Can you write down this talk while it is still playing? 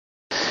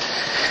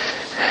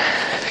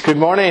Good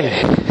morning.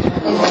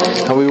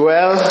 Are we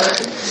well?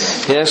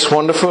 Yes,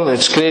 wonderful.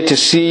 It's great to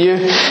see you.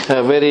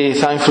 Very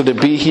thankful to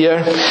be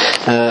here.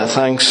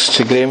 Thanks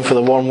to Graham for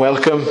the warm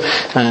welcome,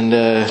 and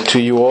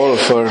to you all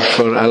for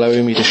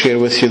allowing me to share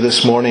with you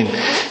this morning.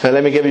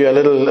 Let me give you a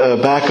little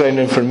background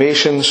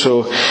information.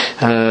 So,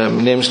 my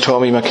name's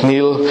Tommy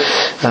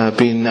McNeil.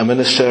 Been a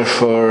minister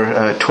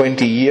for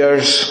 20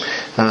 years.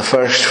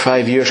 First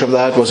 5 years of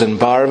that was in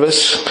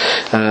Barvis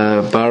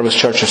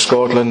Church of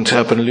Scotland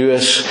up in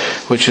Lewis,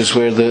 which is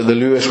where the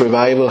Lewis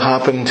revival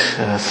happened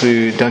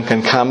through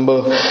Duncan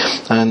Campbell.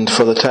 And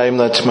for the time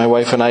that my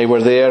wife and I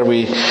were there,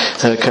 we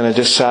kind of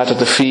just sat at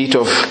the feet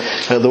of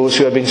those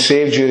who had been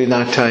saved during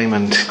that time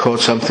and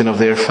caught something of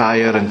their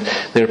fire and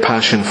their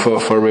passion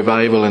for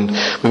revival. And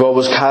we've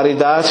always carried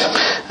that.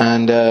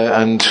 And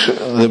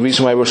the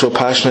reason why we're so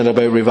passionate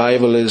about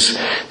revival is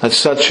that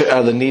such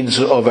are the needs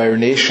of our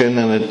nation,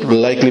 and it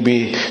will likely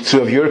be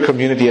true of your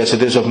community as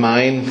it is of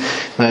mine,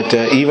 that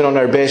even on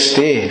our best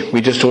day, we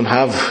just don't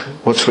have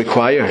what's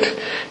required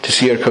to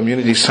see our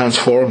communities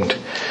transformed.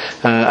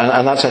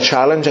 And that's a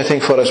challenge, I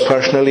think, for us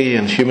personally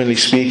and humanly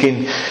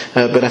speaking.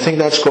 But I think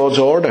that's God's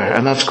order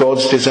and that's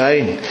God's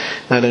design.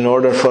 That in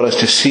order for us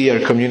to see our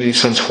communities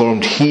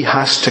transformed, He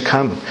has to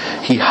come.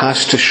 He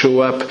has to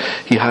show up.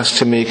 He has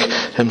to make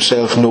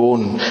Himself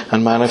known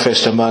and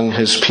manifest among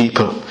His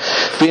people.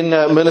 Been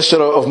a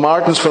minister of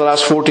Martin's for the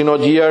last 14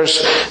 odd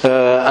years.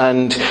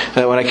 And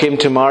when I came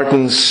to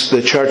Martin's,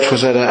 the church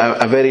was at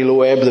a very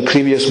low ebb. The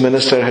previous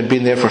minister had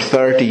been there for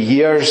 30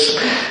 years.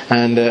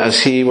 And as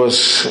he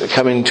was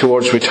coming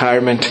towards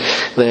retirement,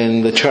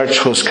 then the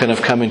church was kind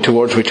of coming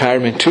towards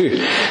retirement too.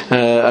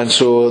 And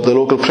so the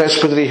local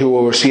presbytery who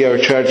oversee our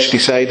church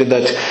decided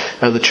that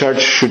the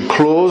church should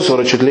close,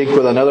 or it should link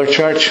with another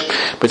church.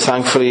 But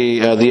thankfully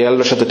the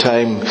elders at the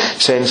time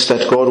sensed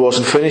that God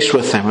wasn't finished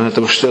with them and that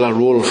there was still a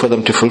role for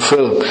them to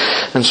fulfill.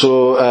 And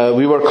so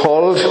we were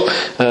called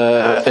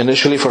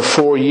initially for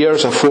 4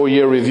 years, a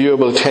 4-year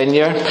reviewable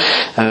tenure.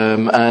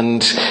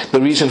 And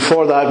the reason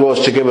for that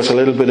was to give us a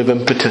little bit of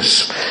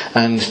impetus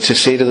and to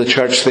say to the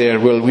church there,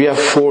 well, we have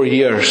 4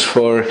 years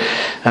for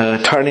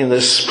turning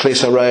this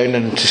place around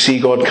and to see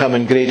God come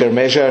in greater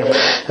measure.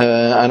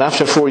 And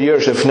after 4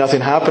 years, if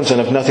nothing happens and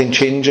if nothing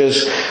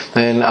changes,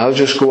 then I'll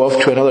just go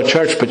off to another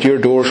church, but your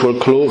doors will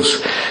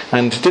close.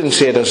 And didn't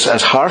say it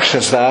as harsh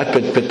as that,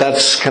 but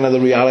that's kind of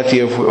the reality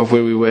of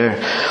where we were.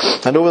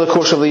 And over the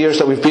course of the years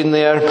that we've been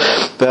there,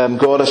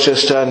 God has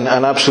just done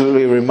an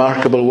absolutely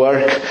remarkable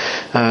work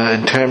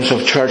in terms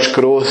of church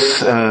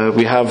growth.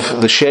 We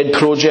have the Shed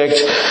project.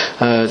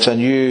 It's a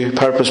new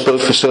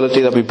purpose-built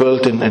facility that we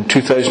built in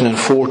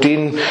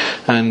 2014.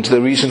 And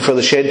the reason for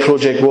the Shed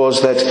project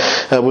was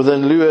that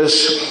within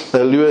Lewis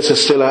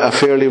is still a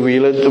fairly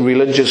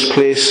religious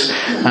place,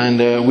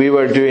 and we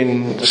were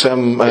doing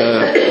some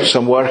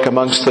work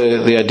amongst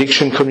the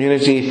addiction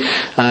community.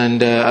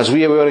 And as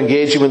we were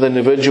engaging with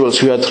individuals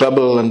who had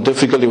trouble and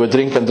difficulty with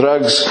drink and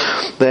drugs,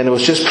 then it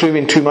was just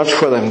proving too much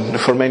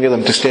for many of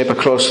them to step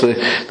across the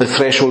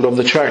threshold of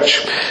the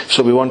church.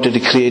 So we wanted to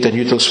create a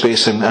neutral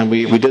space, and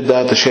we did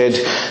that. The Shed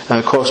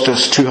cost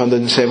us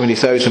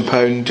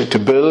 £270,000 to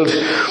build,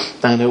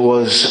 and it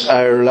was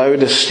our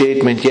loudest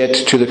statement yet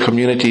to the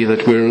community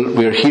that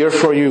we're here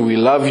for you, we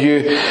love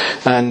you.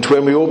 And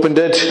when we opened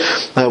it,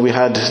 we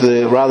had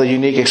the rather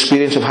unique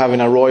experience of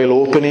having a royal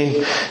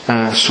opening.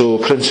 So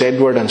Prince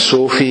Edward and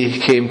Sophie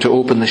came to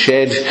open the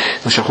Shed.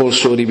 There's a whole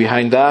story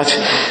behind that.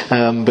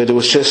 But it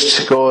was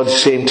just God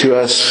saying to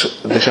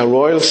us, there's a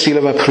royal seal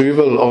of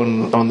approval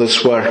on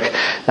this work,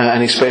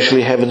 and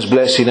especially heaven's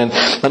blessing. And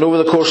over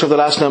the course of the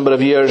last number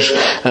of years,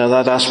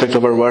 that aspect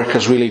of our work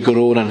has really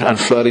grown and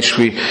flourished.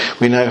 We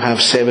now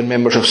have 7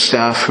 members of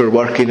staff who are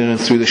working in and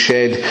through the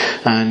Shed,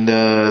 and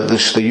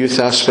there's the youth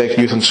aspect,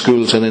 youth and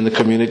schools, and then the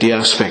community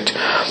aspect.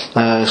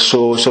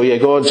 So yeah,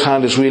 God's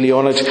hand is really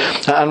on it.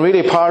 And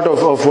really part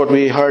of what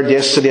we heard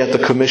yesterday at the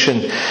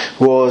commission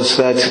was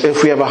that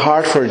if we have a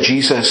heart for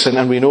Jesus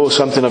and we know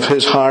something of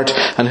His heart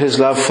and His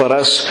love for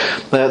us,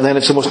 then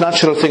it's the most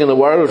natural thing in the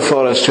world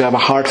for us to have a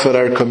heart for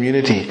our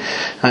community.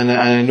 And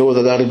I know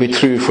that that'll be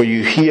true for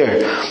you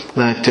here,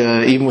 that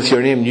even with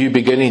your name, New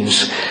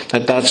Beginnings,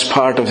 that's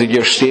part of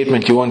your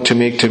statement you want to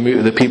make to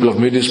the people of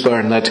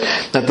Moodiesburn,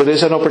 that there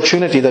is an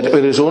opportunity, that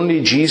it is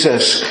only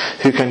Jesus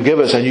who can give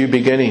us a new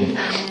beginning.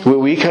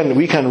 We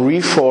can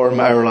reform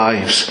our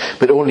lives,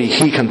 but only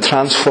He can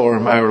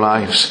transform our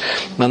lives.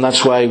 And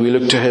that's why we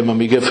look to Him and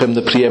we give Him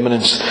the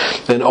preeminence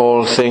in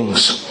all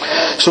things.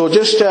 So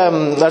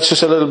that's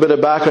just a little bit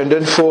of background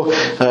info.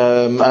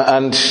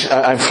 And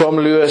I'm from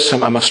Lewis.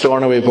 I'm a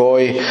Stornoway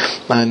boy,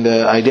 and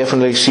I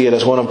definitely see it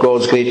as one of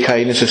God's great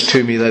kindnesses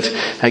to me that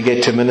I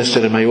get to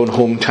minister in my own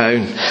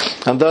hometown.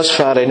 And thus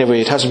far,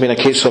 anyway, it hasn't been a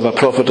case of a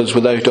prophet is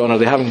without honour.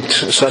 They haven't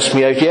sussed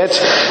me out yet,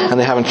 and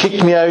they haven't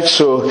kicked me out.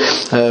 So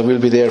we'll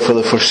be there for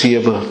the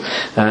foreseeable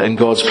in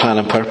God's plan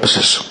and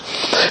purposes.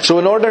 So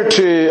in order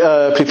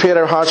to prepare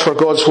our hearts for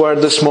God's Word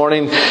this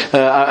morning,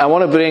 I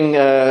want to bring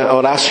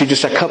or ask you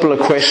just a couple of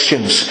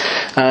questions.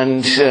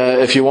 And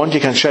if you want, you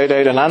can shout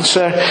out an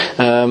answer.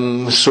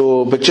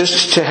 But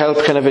just to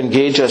help kind of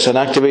engage us and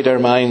activate our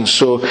minds.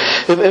 So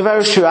if I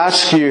was to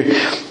ask you,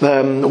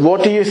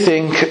 what do you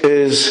think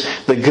is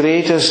the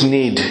greatest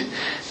need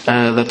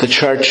that the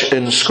church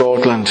in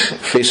Scotland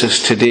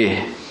faces today?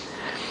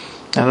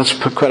 And that's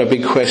quite a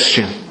big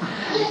question.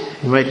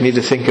 You might need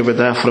to think about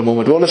that for a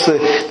moment. What is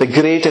the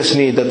greatest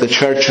need that the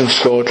church in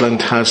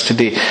Scotland has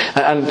today?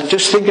 And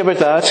just think about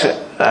that,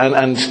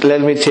 and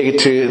let me take it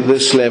to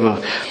this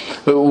level.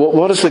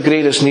 What is the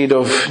greatest need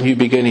of New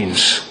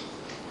Beginnings?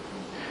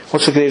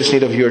 What's the greatest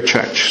need of your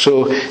church?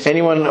 So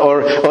anyone,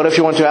 or if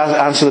you want to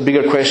answer the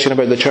bigger question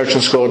about the church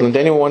in Scotland,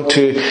 anyone want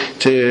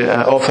to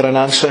offer an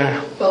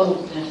answer?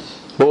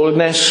 Boldness.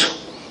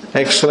 Boldness.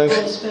 Excellent.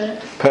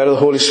 Power of the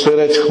Holy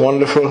Spirit.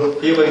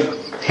 Wonderful.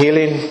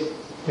 Healing.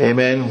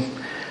 Amen.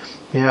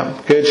 Yeah,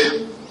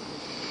 good.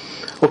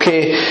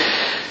 Okay.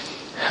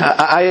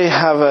 I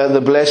have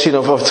the blessing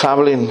of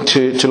travelling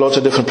to lots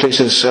of different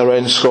places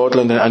around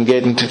Scotland and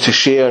getting to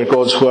share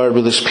God's Word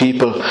with His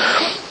people.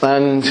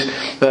 And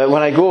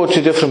when I go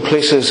to different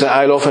places,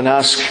 I'll often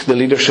ask the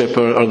leadership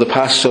or the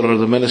pastor or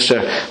the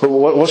minister,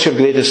 what's your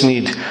greatest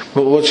need?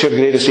 What's your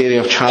greatest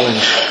area of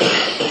challenge?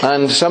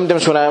 And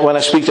sometimes when I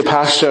speak to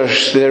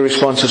pastors, their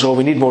response is,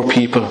 we need more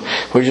people.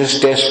 We're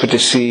just desperate to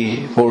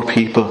see more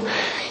people.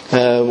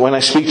 When I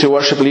speak to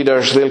worship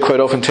leaders, they'll quite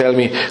often tell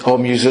me,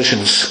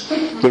 musicians.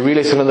 We're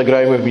really thin on the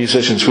ground with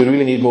musicians. We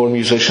really need more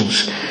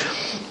musicians.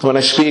 When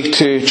I speak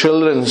to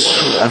children's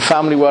and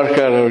family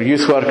worker or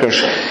youth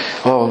workers,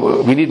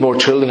 we need more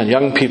children and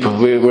young people.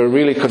 We're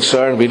really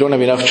concerned. We don't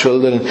have enough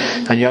children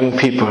and young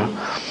people.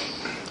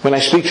 When I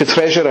speak to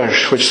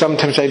treasurers, which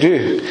sometimes I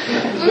do,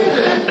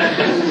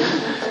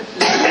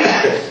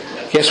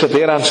 guess what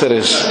their answer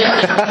is?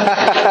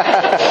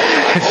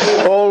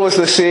 Always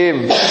the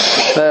same.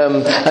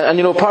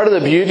 And part of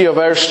the beauty of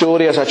our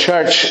story as a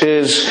church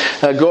is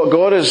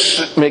God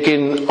is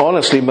making,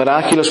 honestly,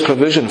 miraculous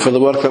provision for the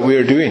work that we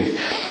are doing.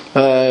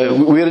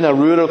 We're in a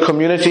rural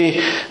community,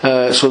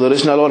 so there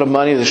isn't a lot of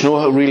money. There's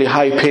no really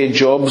high paid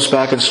jobs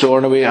back in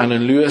Stornoway and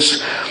in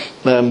Lewis.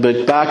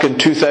 But back in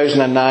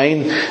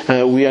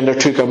 2009, we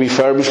undertook a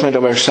refurbishment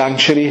of our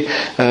sanctuary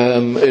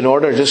in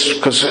order, just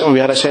because we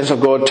had a sense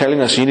of God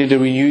telling us, you need to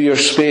renew your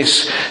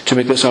space to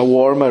make this a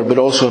warmer but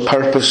also a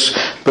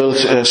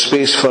purpose-built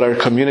space for our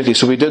community.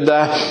 So we did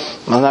that,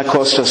 and that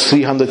cost us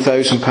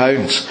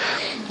 £300,000.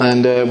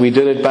 And we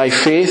did it by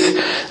faith.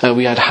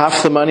 We had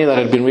half the money that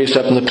had been raised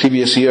up in the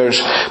previous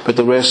years, but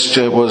the rest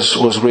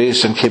was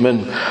raised and came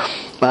in.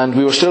 And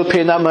we were still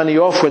paying that money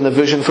off when the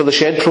vision for the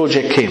shed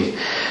project came.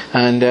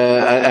 And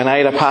I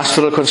had a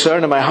pastoral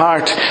concern in my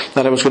heart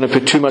that I was going to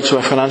put too much of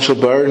a financial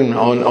burden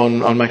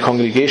on my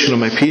congregation, on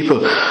my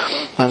people.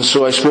 And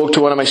so I spoke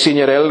to one of my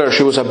senior elders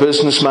who was a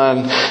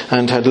businessman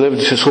and had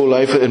lived his whole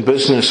life in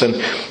business.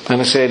 And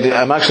I said,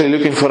 I'm actually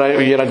looking for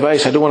your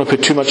advice. I don't want to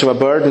put too much of a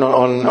burden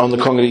on the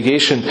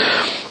congregation.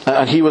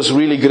 And he was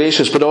really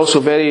gracious, but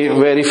also very,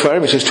 very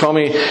firm. He says,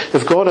 Tommy,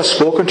 if God has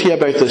spoken to you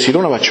about this, you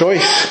don't have a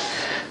choice.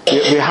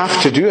 We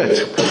have to do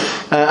it.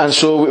 And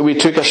so we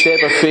took a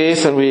step of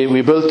faith and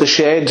we built the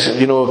shed,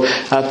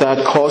 at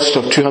that cost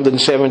of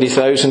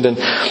 270,000.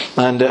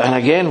 And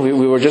again,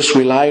 we were just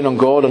relying on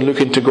God and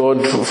looking to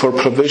God for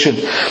provision.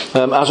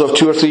 As of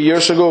 2 or 3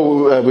 years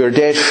ago, we were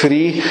debt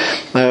free.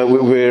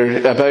 We're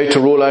about to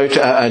roll out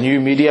a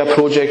new media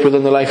project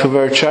within the life of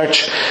our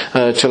church,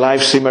 to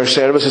live stream our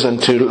services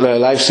and to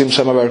live stream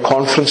some of our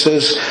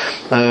conferences.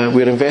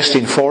 We're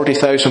investing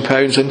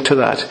 £40,000 into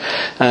that.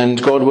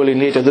 And God willing,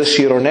 later this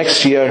year or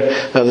next year,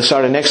 the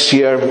start of next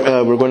year,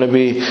 we're going to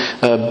be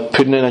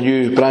putting in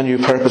a brand new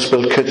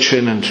purpose-built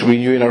kitchen and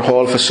renewing our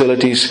hall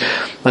facilities.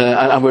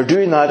 And we're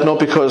doing that not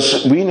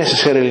because we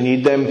necessarily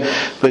need them,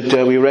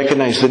 but we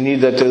recognise the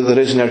need that there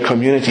is in our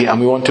community, and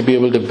we want to be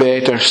able to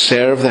better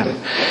serve them.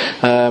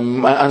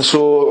 And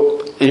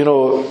so,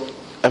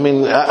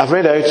 I've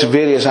read out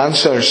various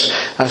answers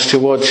as to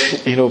what,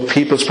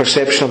 people's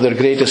perception of their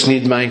greatest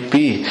need might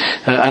be.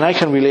 And I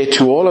can relate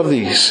to all of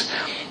these.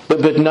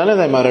 But none of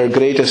them are our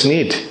greatest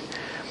need.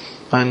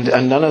 And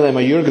none of them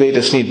are your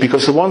greatest need.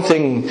 Because the one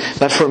thing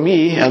that for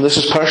me, and this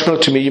is personal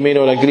to me, you may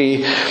not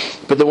agree,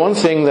 but the one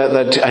thing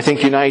that I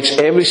think unites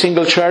every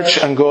single church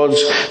and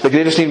the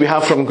greatest need we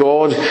have from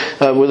God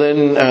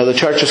within the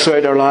churches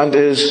throughout our land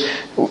is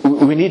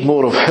we need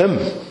more of Him.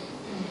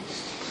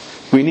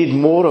 We need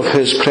more of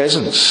His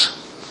presence.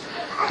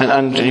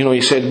 And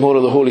he said more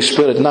of the Holy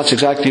Spirit, and that's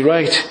exactly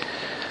right.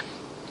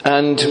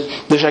 And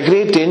there's a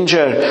great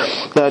danger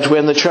that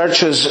when the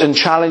church is in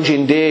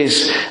challenging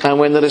days and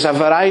when there is a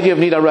variety of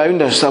need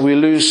around us, that we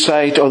lose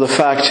sight of the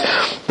fact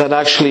that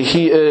actually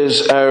He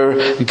is our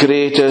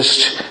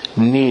greatest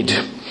need.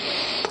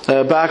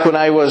 Back when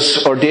I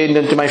was ordained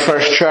into my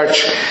first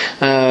church,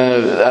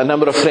 a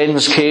number of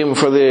friends came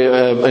for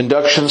the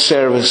induction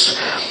service.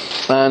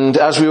 And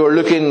as we were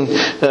looking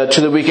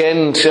to the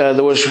weekend,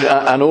 there was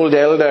an old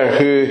elder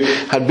who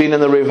had been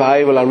in the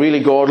revival, a really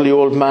godly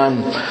old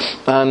man.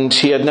 And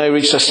he had now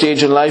reached a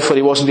stage in life where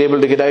he wasn't able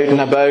to get out and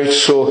about.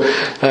 So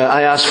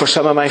I asked for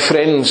some of my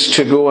friends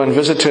to go and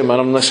visit him. And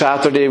on the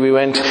Saturday we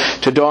went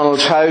to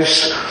Donald's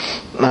house.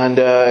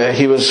 And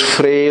he was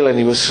frail and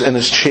he was in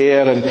his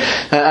chair. And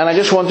I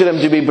just wanted him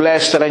to be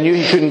blessed. And I knew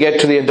he couldn't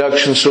get to the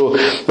induction. So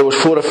there was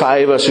 4 or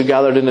 5 of us who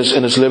gathered in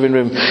his living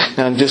room.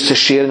 And just to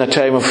share in a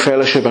time of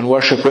fellowship and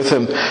worship with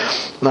him.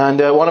 And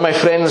one of my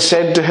friends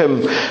said to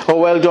him, "Oh,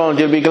 well, Donald,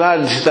 you'll be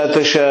glad that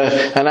there's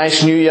a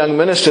nice new young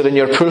minister in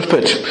your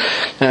pulpit."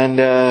 And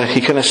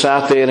he kind of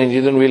sat there and he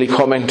didn't really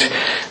comment.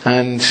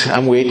 And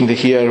I'm waiting to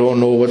hear, oh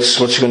no, what's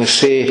he going to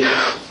say?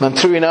 And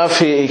true enough,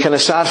 he kind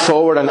of sat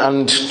forward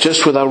and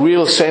just with a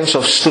real sense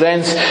of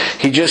strength,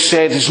 he just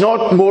said, "It's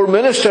not more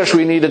ministers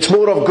we need, it's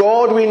more of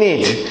God we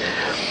need."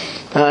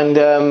 And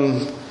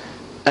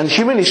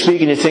humanly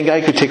speaking, you think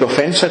I could take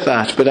offence at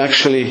that, but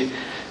actually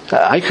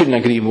I couldn't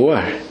agree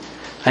more.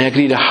 I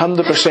agreed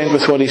 100%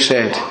 with what he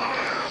said.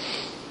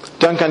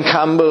 Duncan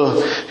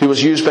Campbell, who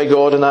was used by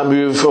God in that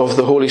move of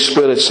the Holy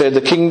Spirit, said,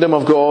 "The kingdom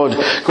of God,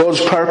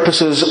 God's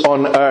purposes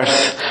on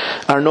earth,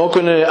 are not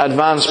going to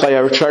advance by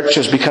our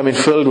churches becoming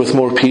filled with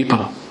more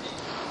people.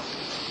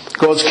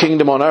 God's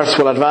kingdom on earth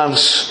will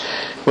advance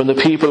when the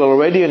people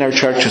already in our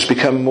churches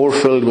become more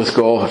filled with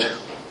God."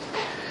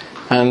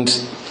 And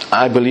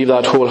I believe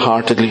that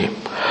wholeheartedly.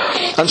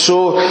 And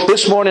so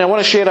this morning I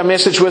want to share a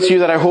message with you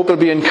that I hope will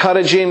be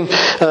encouraging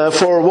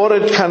for what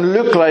it can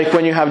look like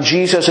when you have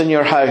Jesus in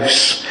your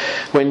house,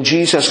 when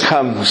Jesus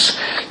comes.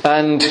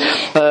 And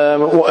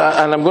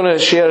I'm going to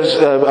share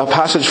a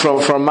passage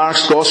from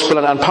Mark's Gospel.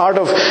 And part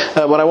of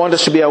what I want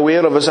us to be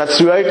aware of is that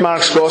throughout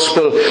Mark's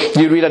Gospel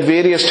you read at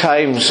various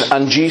times,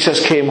 "And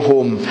Jesus came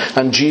home,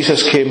 and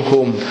Jesus came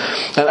home."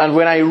 And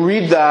when I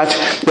read that,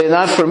 then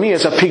that for me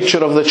is a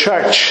picture of the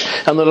church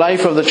and the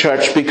life of the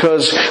church,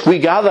 because we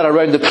gather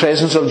around the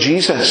presence of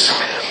Jesus.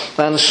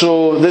 And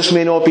so this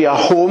may not be a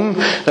home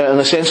in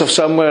the sense of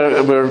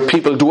somewhere where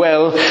people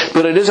dwell,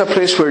 but it is a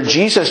place where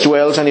Jesus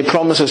dwells, and he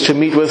promises to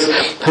meet with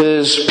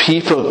his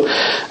people.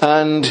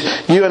 And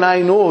you and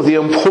I know the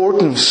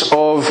importance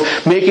of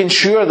making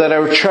sure that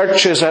our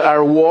churches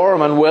are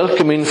warm and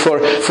welcoming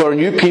for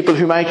new people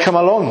who might come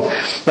along.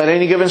 At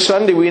any given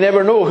Sunday, we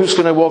never know who's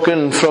going to walk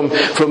in from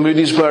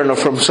Moodiesburn or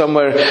from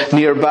somewhere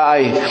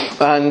nearby.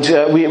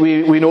 And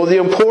we know the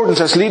importance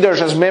as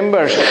leaders, as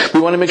members. We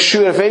want to make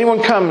sure if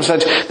anyone comes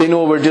that they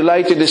know we're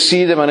delighted to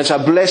see them, and it's a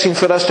blessing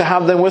for us to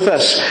have them with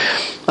us.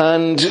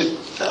 And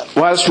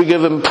whilst we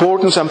give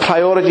importance and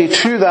priority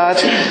to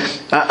that,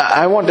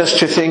 I want us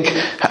to think,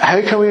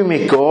 how can we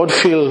make God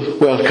feel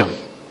welcome?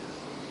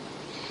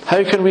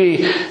 How can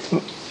we,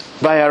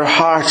 by our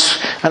hearts,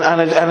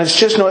 and it's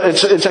just not,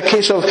 it's a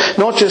case of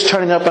not just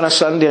turning up on a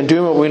Sunday and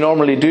doing what we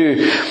normally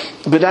do,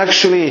 but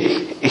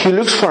actually he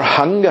looks for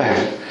hunger.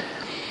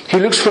 He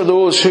looks for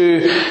those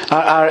who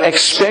are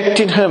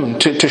expecting him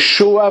to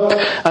show up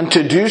and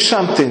to do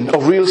something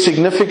of real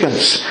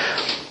significance.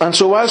 And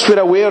so whilst we're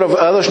aware of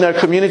others in our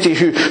community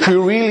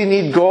who really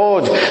need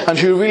God and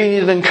who really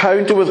need an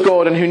encounter with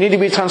God and who need to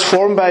be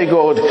transformed by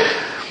God,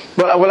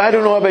 well, I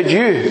don't know about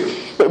you,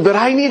 but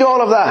I need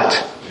all of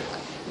that.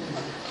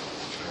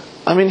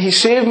 I mean, he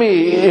saved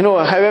me,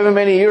 however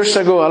many years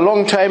ago, a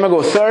long time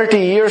ago, 30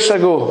 years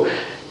ago,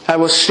 I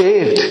was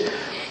saved.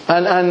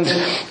 And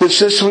it's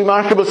this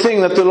remarkable thing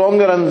that the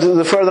longer and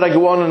the further I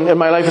go on in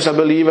my life as a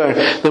believer,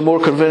 the more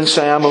convinced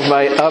I am of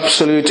my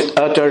absolute,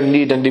 utter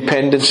need and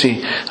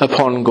dependency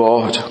upon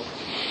God.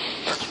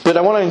 But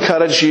I want to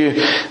encourage you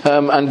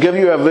and give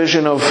you a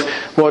vision of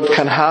what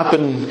can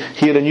happen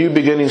here in New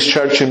Beginnings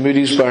Church in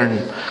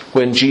Moodiesburn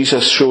when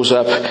Jesus shows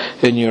up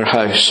in your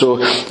house.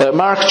 So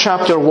Mark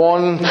chapter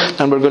 1,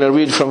 and we're going to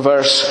read from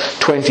verse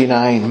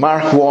 29.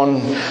 Mark 1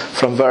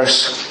 from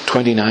verse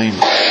 29.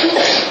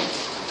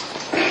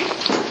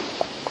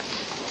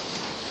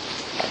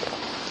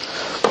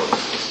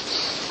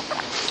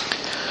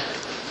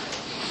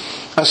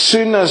 As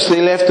soon as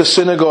they left the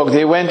synagogue,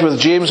 they went with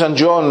James and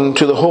John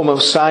to the home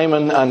of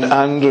Simon and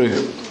Andrew.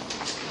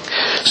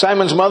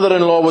 Simon's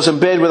mother-in-law was in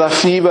bed with a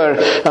fever,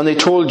 and they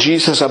told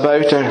Jesus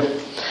about her.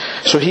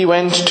 So he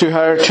went to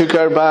her, took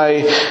her by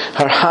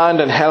her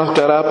hand and helped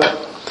her up.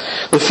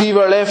 The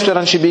fever left her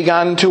and she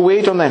began to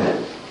wait on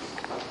them.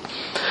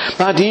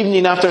 That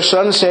evening after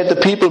sunset,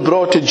 the people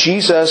brought to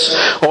Jesus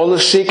all the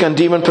sick and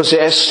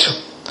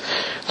demon-possessed.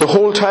 The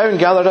whole town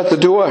gathered at the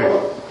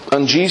door.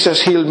 And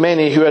Jesus healed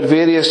many who had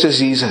various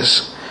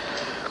diseases.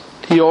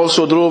 He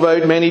also drove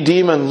out many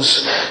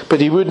demons, but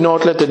he would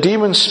not let the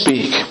demons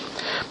speak,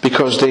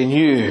 because they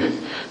knew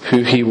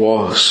who he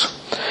was.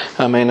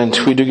 Amen. And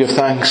we do give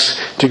thanks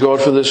to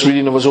God for this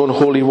reading of his own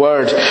holy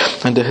word,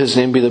 and to his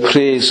name be the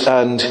praise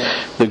and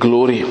the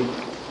glory.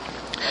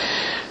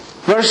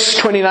 Verse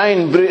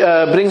 29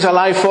 brings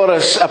alive for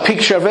us a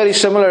picture very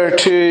similar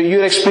to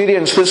your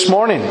experience this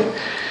morning.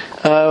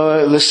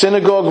 The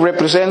synagogue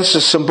represents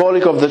the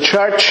symbolic of the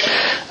church,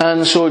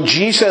 and so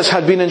Jesus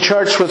had been in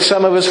church with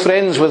some of his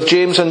friends, with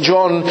James and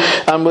John,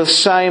 and with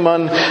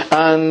Simon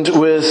and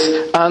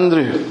with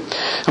Andrew.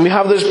 And we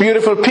have this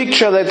beautiful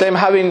picture that them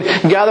having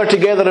gathered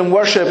together in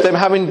worship, them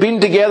having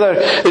been together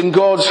in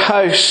God's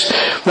house,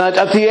 that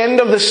at the end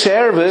of the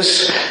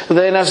service,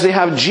 then as they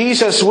have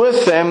Jesus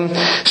with them,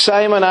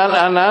 Simon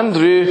and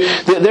Andrew,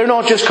 they're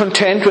not just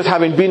content with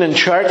having been in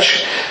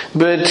church,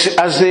 but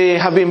as they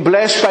have been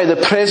blessed by the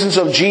presence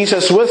of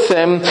Jesus with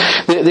them,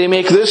 they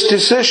make this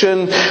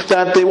decision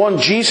that they want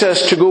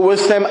Jesus to go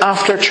with them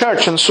after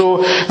church. And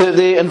so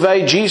they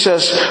invite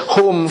Jesus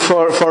home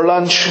for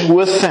lunch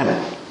with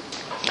them.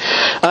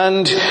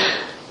 And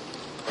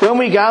when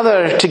we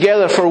gather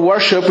together for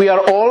worship, we are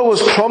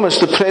always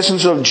promised the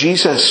presence of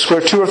Jesus.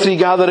 Where 2 or 3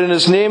 gather in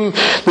his name,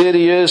 there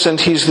he is,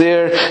 and he's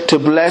there to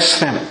bless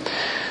them.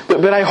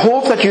 But I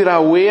hope that you're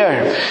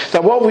aware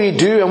that what we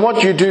do and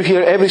what you do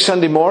here every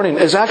Sunday morning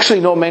is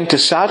actually not meant to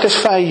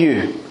satisfy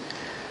you.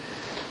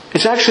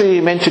 It's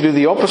actually meant to do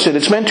the opposite.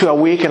 It's meant to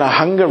awaken a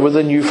hunger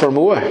within you for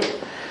more.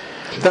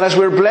 That as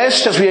we're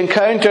blessed, as we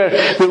encounter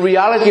the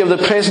reality of the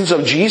presence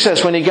of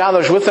Jesus when he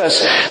gathers with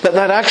us, that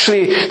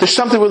actually there's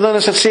something within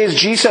us that says,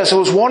 Jesus, it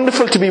was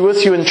wonderful to be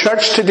with you in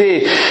church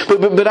today,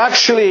 but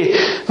actually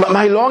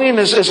my longing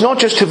is not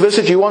just to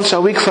visit you once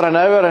a week for an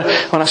hour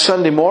on a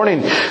Sunday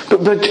morning,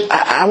 but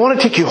I want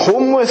to take you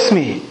home with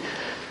me.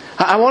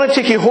 I want to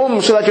take you home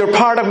so that you're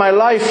part of my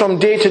life from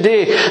day to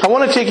day. I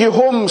want to take you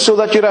home so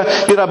that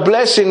you're a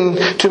blessing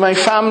to my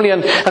family.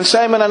 And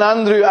Simon and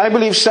Andrew, I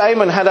believe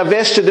Simon had a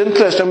vested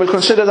interest, and we'll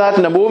consider that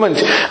in a moment,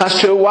 as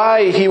to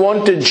why he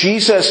wanted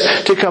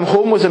Jesus to come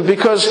home with him.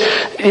 Because,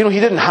 he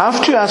didn't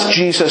have to ask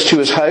Jesus to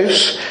his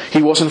house.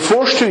 He wasn't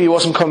forced to. He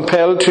wasn't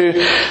compelled to.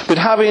 But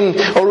having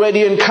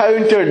already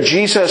encountered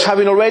Jesus,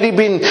 having already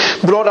been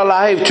brought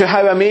alive to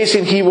how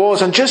amazing he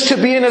was, and just to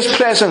be in his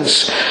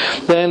presence,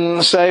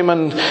 then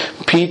Simon,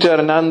 Peter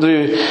and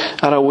Andrew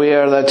are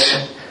aware that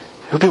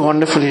it would be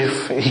wonderful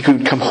if he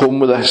could come home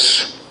with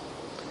us.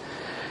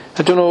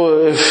 I don't know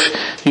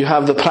if you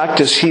have the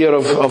practice here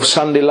of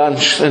Sunday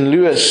lunch. In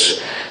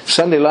Lewis,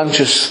 Sunday lunch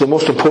is the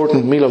most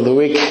important meal of the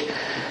week.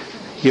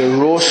 Your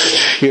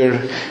roast, your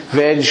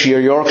veg,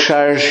 your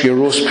Yorkshires, your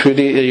roast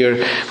pudding,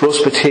 your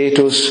roast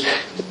potatoes,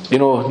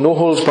 no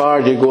holds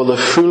barred, you go the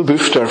full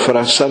boofter for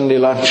a Sunday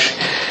lunch.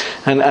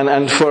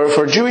 And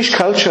for Jewish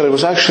culture, it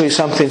was actually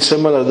something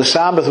similar. The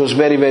Sabbath was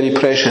very, very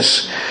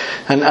precious.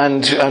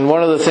 And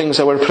one of the things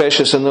that were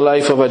precious in the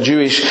life of a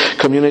Jewish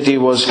community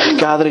was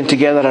gathering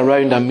together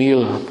around a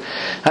meal.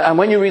 And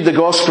when you read the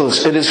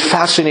Gospels, it is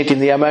fascinating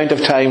the amount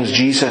of times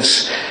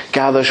Jesus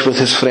gathers with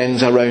his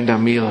friends around a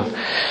meal.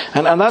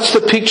 And that's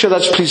the picture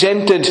that's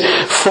presented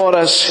for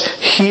us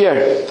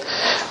here.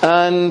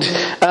 And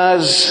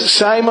as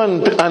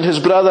Simon and his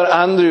brother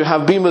Andrew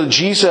have been with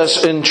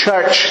Jesus in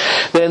church,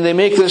 then they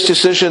make this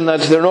decision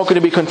that they're not going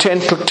to be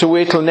content to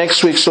wait till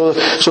next week, so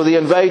they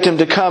invite him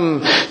to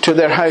come to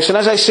their house. And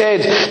as I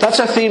said, that's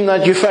a theme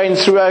that you find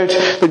throughout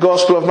the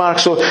Gospel of Mark.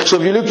 So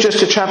if you look just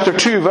to chapter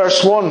 2,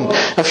 verse 1,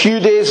 a few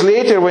days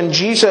later when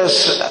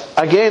Jesus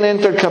again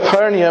entered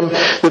Capernaum,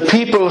 the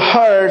people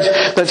heard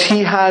that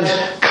he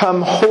had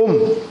come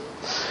home.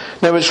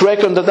 Now it's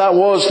reckoned that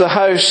was the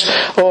house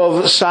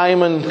of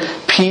Simon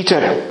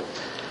Peter.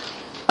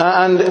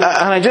 And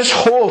I just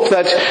hope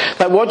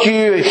that what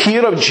you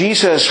hear of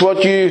Jesus,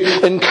 what you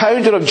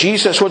encounter of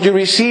Jesus, what you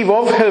receive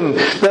of him,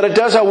 that it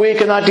does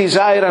awaken that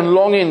desire and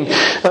longing,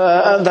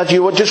 that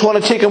you would just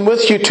want to take him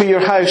with you to your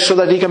house so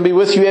that he can be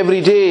with you every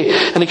day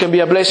and he can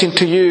be a blessing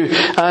to you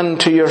and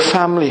to your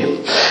family.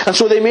 And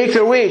so they make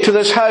their way to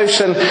this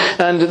house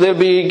and they'll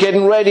be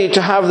getting ready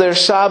to have their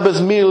Sabbath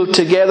meal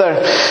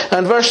together.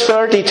 And verse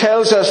 30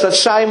 tells us that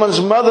Simon's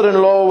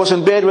mother-in-law was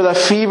in bed with a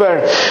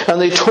fever, and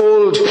they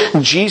told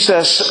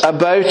Jesus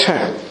about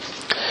her.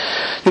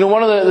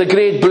 One of the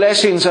great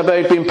blessings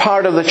about being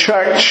part of the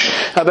church,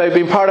 about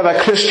being part of a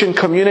Christian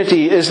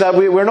community, is that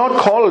we're not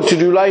called to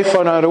do life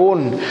on our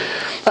own.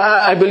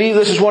 I believe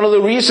this is one of the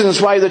reasons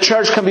why the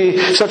church can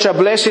be such a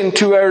blessing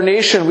to our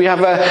nation. We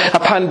have a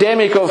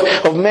pandemic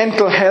of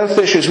mental health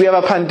issues. We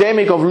have a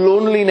pandemic of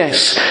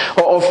loneliness,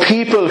 of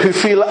people who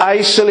feel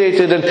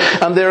isolated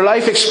and their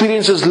life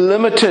experience is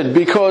limited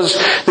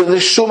because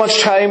there's so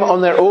much time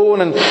on their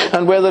own,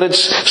 and whether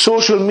it's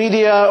social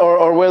media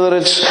or whether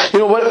it's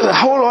a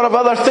whole lot of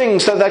other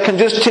things that can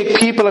just take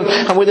people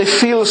and where they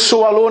feel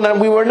so alone.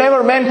 And we were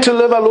never meant to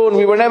live alone.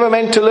 We were never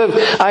meant to live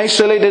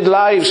isolated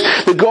lives.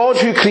 The God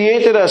who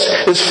created us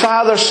is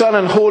Father, Son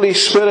and Holy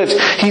Spirit.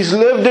 He's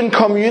lived in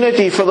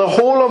community for the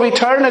whole of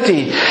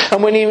eternity.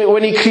 And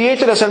when he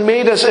created us and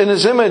made us in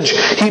his image,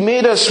 he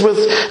made us with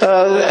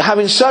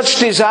having such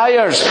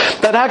desires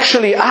that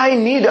actually I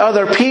need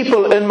other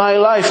people in my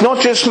life. Not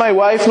just my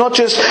wife, not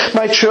just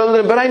my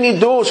children, but I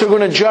need those who are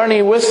going to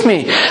journey with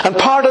me. And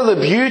part of the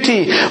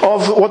beauty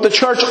of what the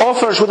church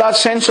offers with that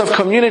sense of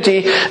community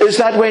is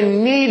that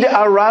when need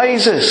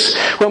arises,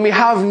 when we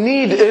have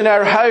need in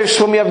our house,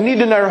 when we have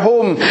need in our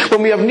home,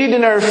 when we have need in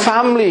in our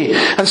family.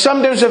 And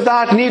sometimes if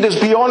that need is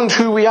beyond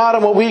who we are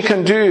and what we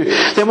can do,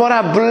 then what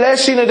a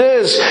blessing it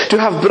is to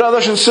have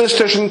brothers and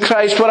sisters in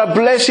Christ. What a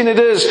blessing it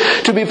is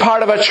to be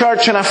part of a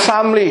church and a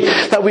family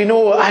that we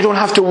know I don't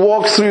have to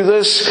walk through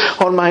this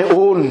on my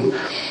own.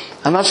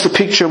 And that's the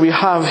picture we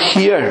have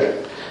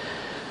here.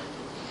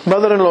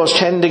 Mother-in-laws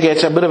tend to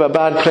get a bit of a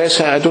bad press.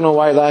 I don't know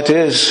why that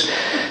is.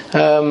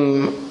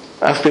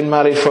 I've been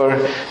married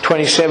for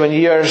 27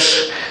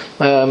 years.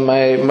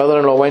 My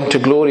mother-in-law went to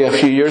glory a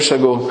few years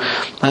ago,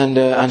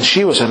 and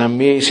she was an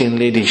amazing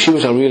lady. She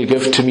was a real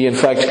gift to me. In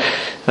fact,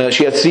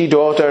 she had 3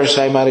 daughters.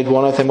 I married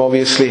one of them,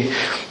 obviously.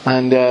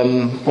 And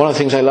one of the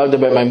things I loved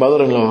about my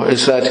mother-in-law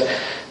is that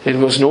it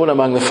was known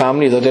among the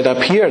family that it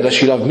appeared that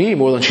she loved me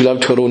more than she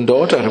loved her own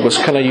daughter. It was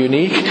kind of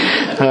unique.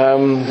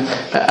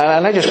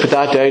 And I just put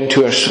that down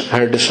to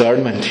her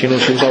discernment. She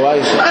was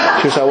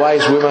a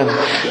wise woman.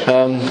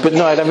 But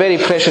no, I had a very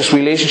precious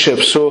relationship.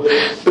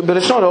 But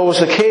it's not always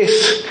the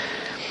case.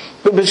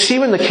 But see,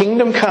 when the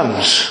kingdom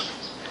comes,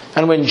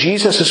 and when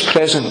Jesus is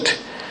present,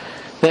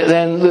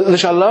 then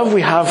there's a love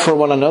we have for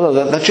one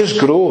another that just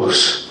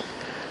grows.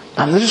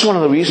 And this is one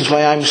of the reasons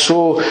why I'm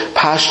so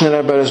passionate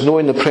about us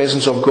knowing the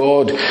presence of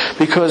God.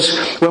 Because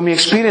when we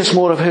experience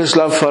more of His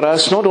love for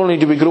us, not only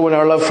do we grow in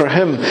our love for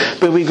Him,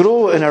 but we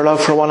grow in our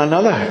love for one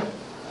another.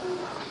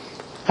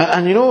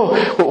 And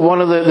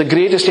one of the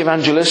greatest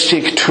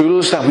evangelistic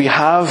tools that we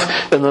have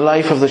in the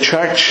life of the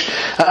church,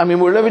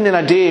 we're living in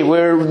a day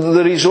where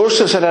the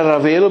resources that are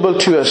available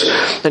to us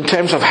in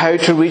terms of how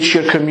to reach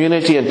your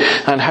community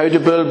and how to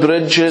build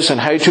bridges and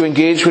how to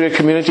engage with your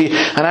community,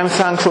 and I'm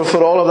thankful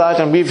for all of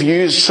that, and we've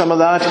used some of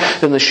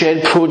that in the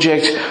Shed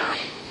project.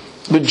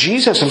 But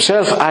Jesus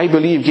Himself, I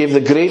believe, gave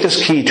the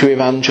greatest key to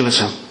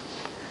evangelism.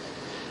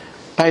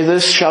 By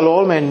this shall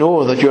all men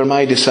know that you are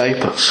my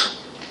disciples,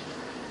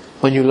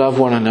 when you love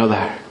one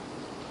another.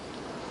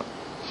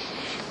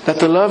 That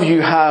the love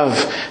you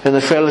have in the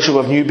fellowship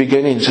of New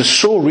Beginnings is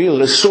so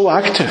real, is so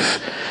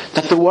active,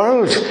 that the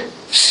world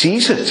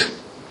sees it.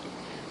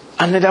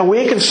 And it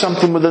awakens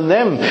something within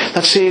them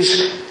that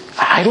says,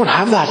 I don't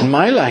have that in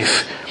my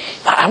life.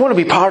 I want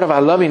to be part of a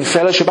loving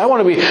fellowship. I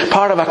want to be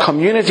part of a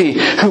community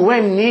who,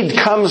 when need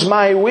comes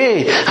my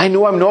way, I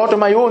know I'm not on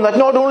my own. That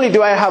not only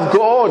do I have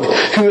God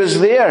who is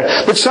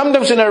there, but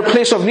sometimes in our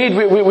place of need,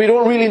 we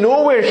don't really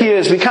know where He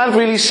is. We can't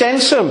really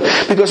sense Him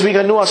because we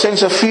can know a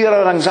sense of fear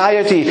or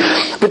anxiety.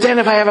 But then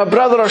if I have a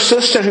brother or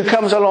sister who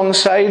comes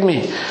alongside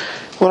me,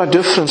 what a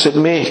difference it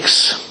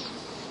makes.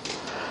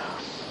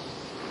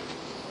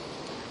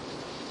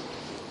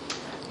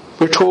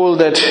 We're told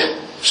that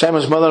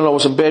Simon's mother-in-law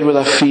was in bed with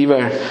a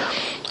fever,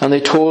 and they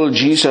told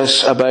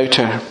Jesus about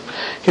her.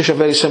 Here's a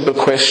very simple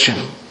question.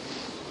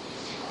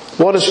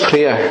 What is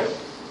prayer?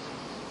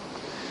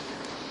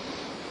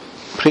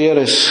 Prayer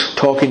is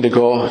talking to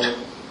God.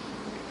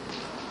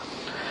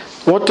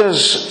 What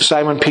does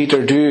Simon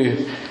Peter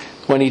do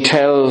when he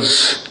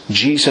tells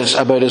Jesus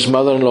about his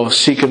mother-in-law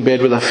sick in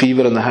bed with a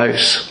fever in the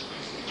house?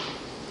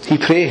 He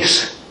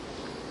prays.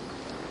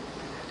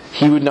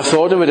 He wouldn't have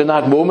thought of it in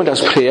that moment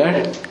as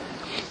prayer,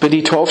 but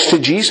he talks to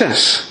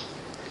Jesus.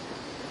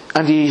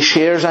 And he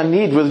shares a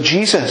need with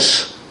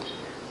Jesus.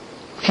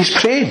 He's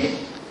praying.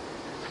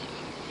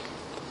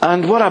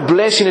 And what a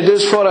blessing it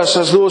is for us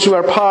as those who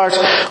are part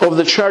of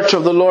the church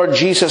of the Lord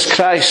Jesus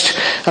Christ.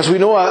 As we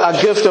know, a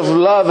gift of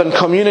love and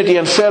community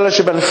and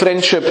fellowship and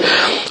friendship.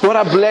 What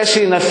a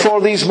blessing that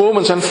for these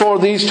moments and for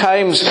these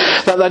times,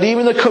 that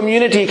even the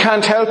community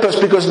can't help us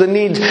because the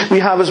need we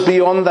have is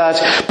beyond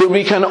that. But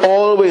we can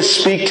always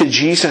speak to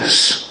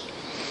Jesus.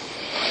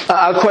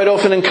 I'll quite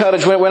often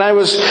encourage, when I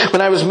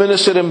was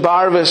ministered in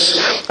Barvis,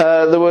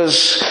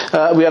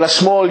 we had a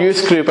small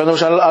youth group, and there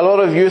was a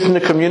lot of youth in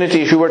the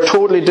community who were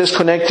totally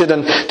disconnected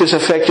and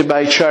disaffected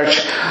by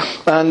church.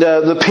 And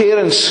the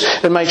parents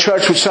in my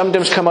church would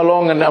sometimes come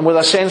along and with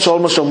a sense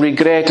almost of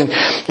regret,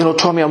 and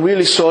Tommy, I'm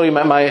really sorry,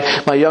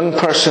 my young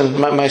person,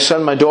 my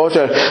son, my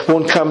daughter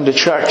won't come to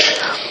church.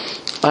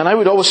 And I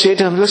would always say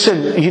to them,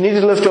 listen, you need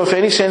to lift off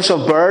any sense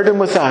of burden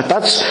with that.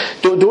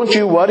 Don't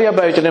you worry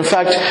about it. In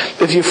fact,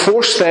 if you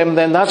force them,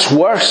 then that's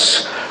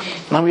worse.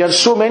 And we had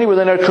so many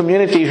within our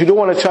community who don't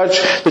want to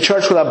touch the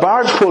church with a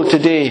barge pole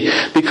today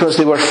because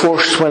they were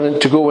forced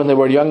to go when they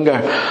were younger.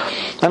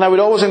 And I would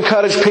always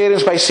encourage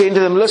parents by saying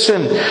to them,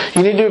 listen,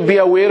 you need to be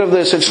aware of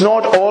this. It's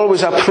not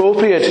always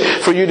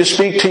appropriate for you to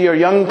speak to your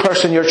young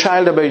person, your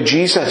child, about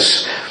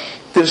Jesus.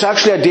 There's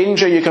actually a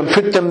danger you can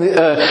put them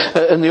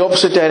in the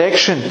opposite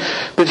direction.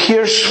 But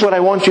here's what I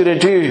want you to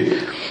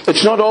do.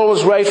 It's not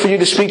always right for you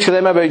to speak to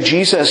them about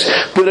Jesus,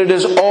 but it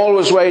is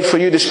always right for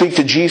you to speak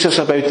to Jesus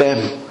about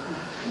them.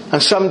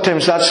 And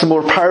sometimes that's the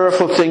more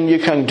powerful thing you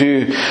can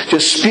do.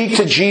 Just speak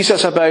to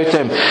Jesus about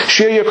them.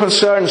 Share your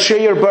concerns, share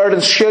your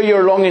burdens, share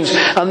your longings,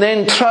 and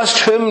then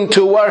trust Him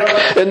to work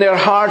in their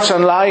hearts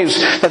and lives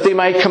that they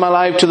might come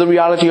alive to the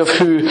reality of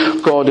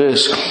who God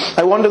is.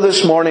 I wonder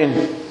this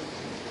morning,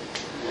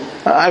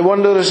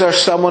 is there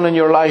someone in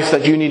your life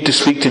that you need to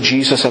speak to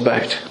Jesus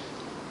about?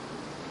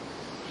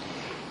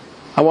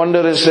 I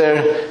wonder, is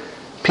there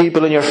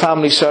people in your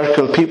family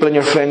circle, people in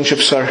your friendship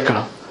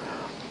circle,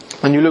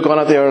 And you look on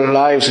at their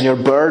lives and you're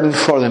burdened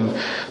for them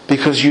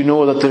because you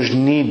know that there's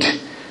need.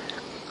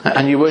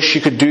 And you wish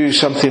you could do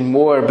something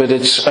more, but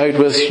it's out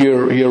with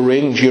your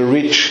range, your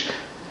reach.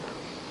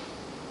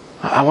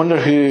 I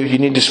wonder who you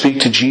need to speak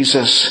to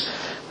Jesus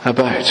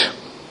about.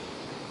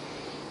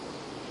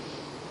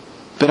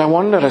 But I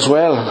wonder as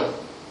well,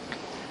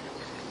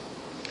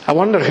 I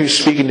wonder who's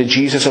speaking to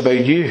Jesus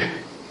about you.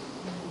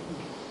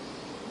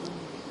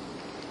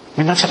 I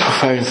mean, that's a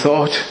profound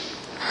thought.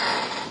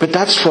 But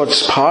that's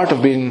what's part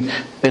of being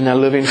in a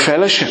living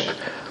fellowship.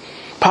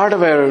 Part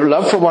of our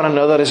love for one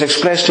another is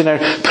expressed in our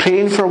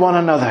praying for one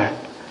another.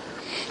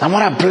 And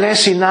what a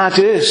blessing that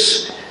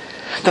is.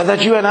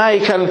 That you and I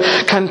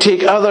can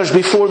take others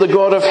before the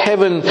God of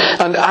heaven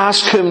and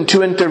ask Him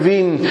to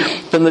intervene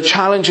in the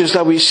challenges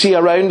that we see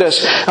around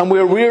us, and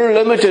where we're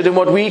limited in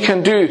what we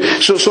can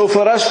do. So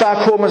for us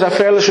back home as a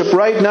fellowship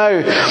right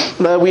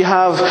now, we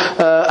have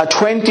a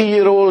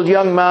 20-year-old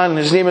young man.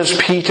 His name is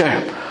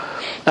Peter.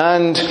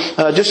 And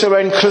just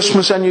around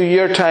Christmas and New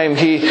Year time,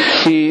 he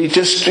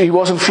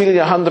wasn't feeling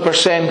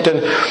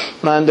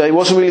 100%, and he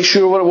wasn't really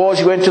sure what it was.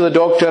 He went to the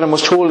doctor and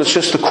was told it's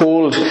just a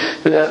cold.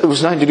 It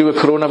was nothing to do with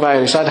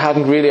coronavirus. That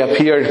hadn't really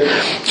appeared.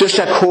 Just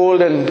a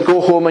cold, and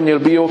go home and you'll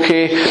be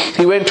okay.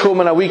 He went home,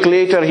 and a week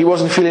later he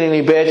wasn't feeling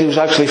any better. He was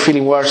actually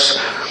feeling worse.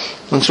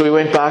 And so he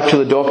went back to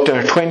the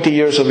doctor, 20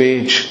 years of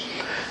age,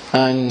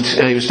 and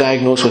he was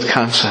diagnosed with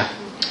cancer.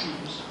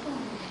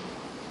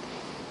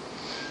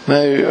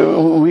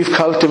 Now, we've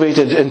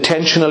cultivated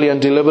intentionally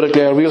and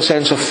deliberately a real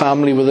sense of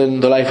family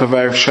within the life of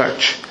our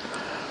church.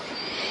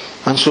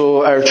 And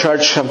so our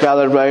church have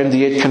gathered round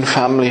the Aitken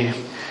family,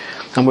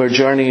 and we're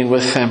journeying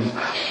with them.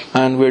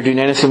 And we're doing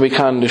anything we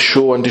can to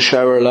show and to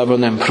shower love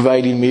on them,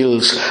 providing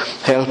meals,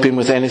 helping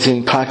with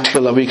anything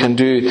practical that we can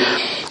do.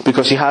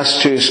 Because he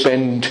has to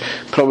spend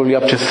probably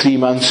up to 3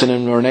 months in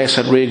Inverness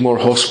at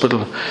Raigmore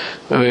Hospital,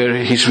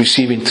 where he's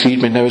receiving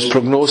treatment. Now his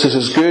prognosis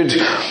is good,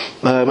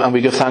 and we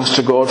give thanks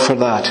to God for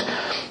that.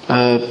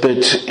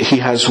 But he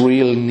has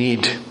real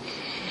need.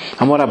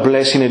 And what a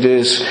blessing it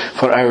is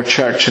for our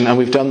church. And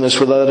we've done this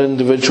with other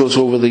individuals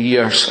over the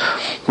years,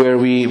 where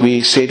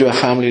we say to a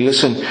family,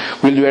 listen,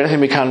 we'll do anything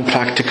we can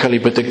practically,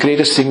 but the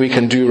greatest thing we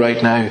can do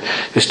right now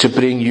is to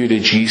bring you to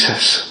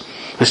Jesus,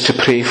 is to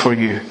pray for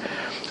you.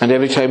 And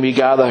every time we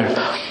gather,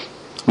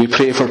 we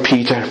pray for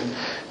Peter,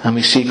 and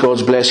we seek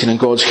God's blessing and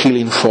God's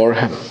healing for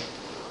him.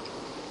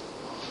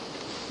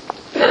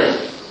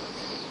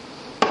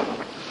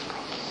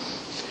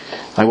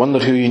 I wonder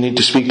who you need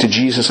to speak to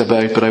Jesus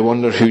about, but I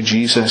wonder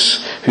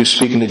who's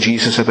speaking to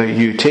Jesus about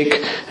you.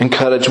 Take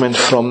encouragement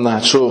from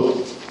that.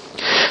 So,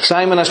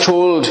 Simon has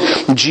told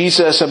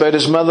Jesus about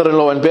his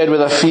mother-in-law in bed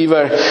with a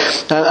fever.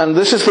 And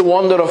this is the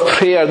wonder of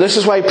prayer. This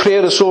is why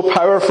prayer is so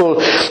powerful.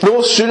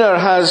 No sooner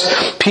has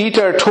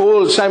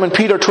Simon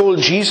Peter told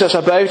Jesus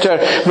about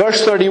her.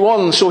 Verse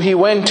 31, so he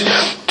went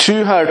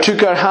to her,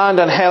 took her hand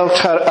and helped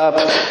her up.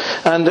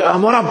 And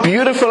what a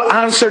beautiful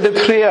answer to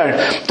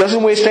prayer.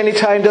 Doesn't waste any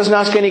time, doesn't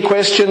ask any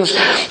questions.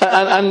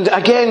 And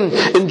again,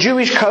 in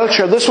Jewish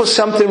culture, this was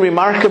something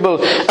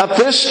remarkable. At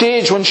this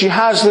stage, when she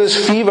has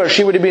this fever,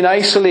 she would have been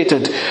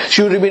isolated.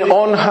 She would have been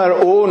on her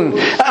own.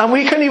 And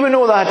we can even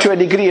know that to a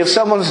degree. If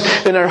someone's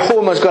in her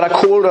home has got a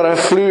cold or a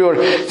flu, or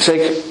it's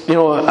like,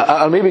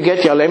 I'll maybe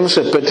get you a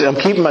Lemsip, but I'm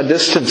keeping my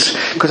distance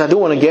because I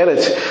don't want to get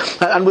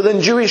it. And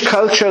within Jewish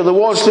culture, there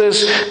was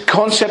this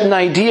concept and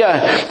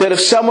idea that if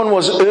someone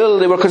was ill,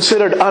 they were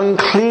considered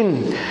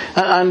unclean.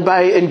 And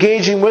by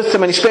engaging with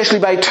them, and especially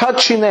by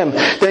touching them,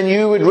 then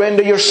you would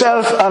render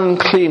yourself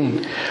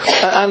unclean.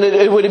 And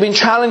it would have been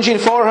challenging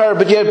for her,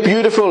 but yet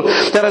beautiful,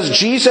 that as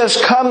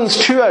Jesus comes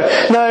to her.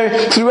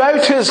 Now,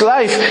 throughout his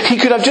life, he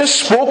could have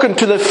just spoken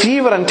to the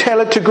fever and tell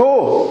it to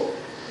go.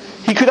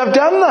 He could have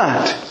done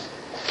that.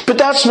 But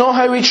that's not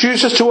how he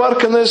chooses to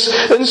work in this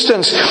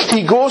instance.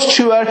 He goes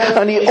to her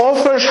and he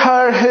offers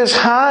her his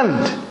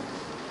hand.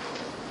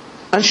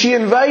 And he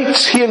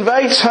invites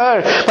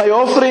her by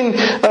offering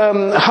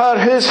her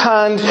his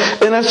hand,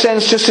 in a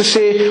sense, just to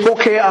say,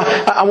 okay,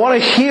 I want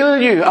to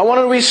heal you. I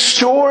want to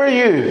restore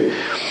you.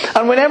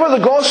 And whenever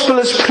the gospel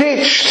is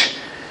preached,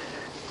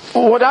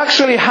 what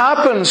actually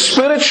happens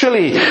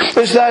spiritually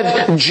is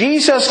that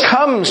Jesus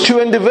comes to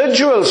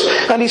individuals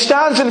and he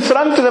stands in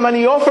front of them and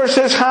he offers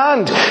his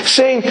hand,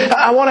 saying,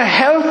 I want to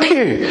help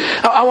you.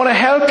 I want to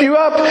help you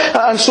up.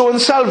 And so in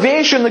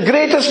salvation, the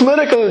greatest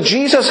miracle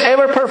Jesus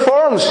ever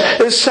performs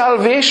is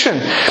salvation.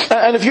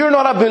 And if you're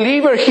not a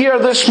believer here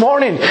this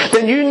morning,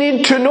 then you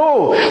need to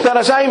know that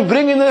as I'm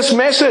bringing this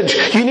message,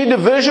 you need to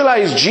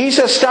visualize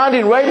Jesus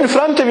standing right in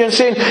front of you and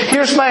saying,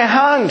 here's my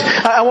hand.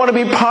 I want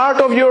to be part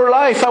of your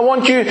life. I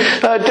want to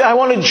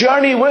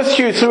journey with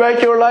you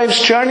throughout your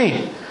life's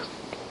journey.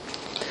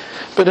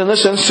 But in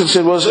this instance,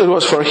 it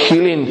was for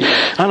healing.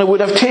 And it would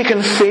have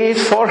taken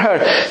faith for her.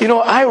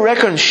 I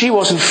reckon she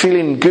wasn't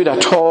feeling good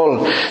at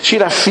all. She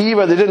had a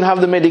fever. They didn't have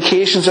the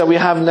medications that we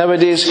have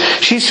nowadays.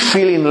 She's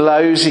feeling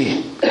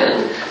lousy.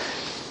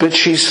 But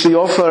she's the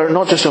offer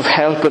not just of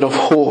help, but of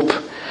hope.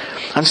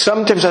 And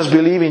sometimes as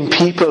believing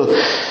people,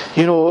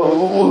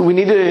 we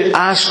need to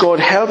ask God,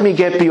 help me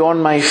get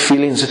beyond my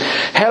feelings.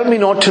 Help me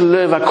not to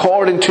live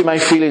according to my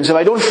feelings. If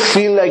I don't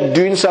feel like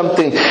doing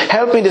something,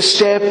 help me to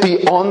step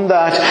beyond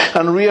that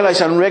and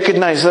realize and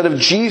recognize that if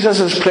Jesus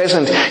is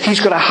present,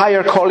 He's got a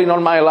higher calling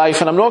on my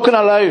life. And I'm not going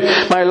to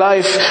allow my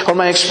life or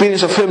my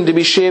experience of Him to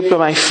be shaped by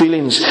my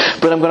feelings,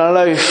 but I'm going to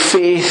allow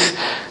faith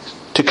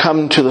to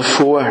come to the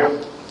fore.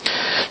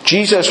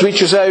 Jesus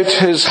reaches out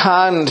His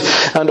hand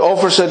and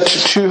offers it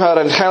to her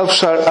and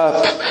helps her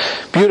up.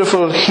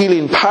 Beautiful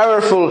healing,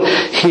 powerful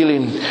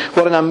healing.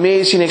 What an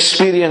amazing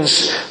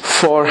experience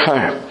for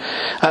her.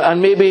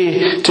 And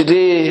maybe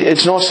today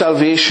it's not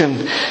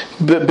salvation,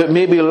 but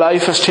maybe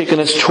life has taken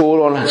its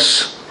toll on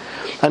us.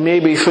 And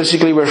maybe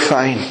physically we're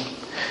fine,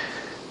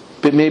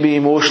 but maybe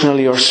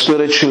emotionally or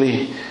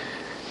spiritually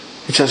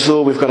it's as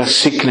though we've got a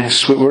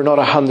sickness. We're not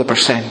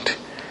 100%.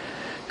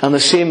 And the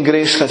same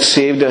grace that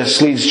saved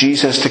us leads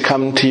Jesus to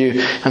come to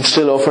you and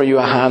still offer you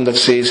a hand that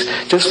says,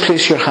 just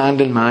place your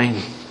hand in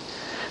mine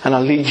and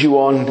I'll lead you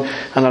on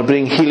and I'll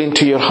bring healing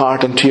to your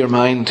heart and to your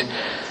mind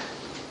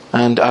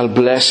and I'll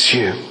bless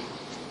you.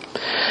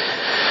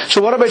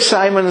 So what about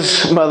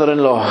Simon's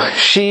mother-in-law?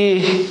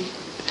 She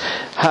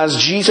has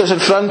Jesus in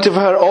front of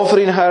her,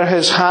 offering her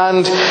His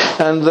hand,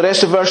 and the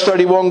rest of verse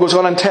 31 goes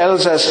on and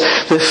tells us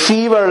the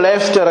fever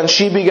left her and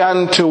she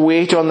began to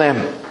wait on them.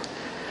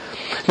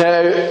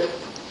 Now,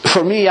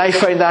 for me, I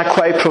find that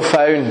quite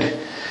profound.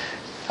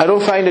 I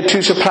don't find it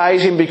too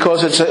surprising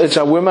because it's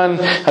a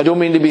woman. I don't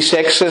mean to be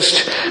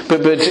sexist,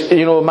 but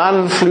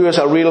man flu is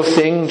a real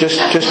thing. Just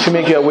to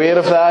make you aware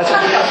of that.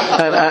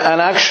 And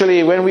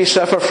actually, when we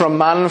suffer from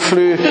man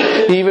flu,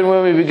 even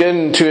when we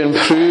begin to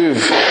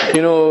improve,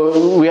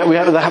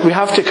 we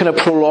have to kind of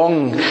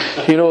prolong,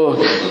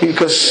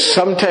 because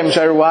sometimes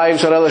our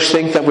wives or others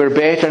think that we're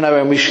better now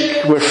and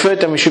we're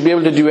fit and we should be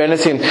able to do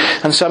anything.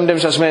 And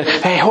sometimes as men,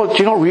 hey, do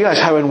you not realize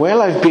how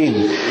unwell I've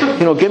been?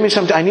 Give me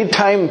some time. I need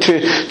time to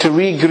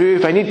regroup.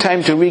 I need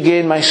time to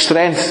regain my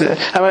strength.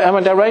 Am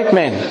I right,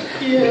 men?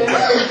 Yeah.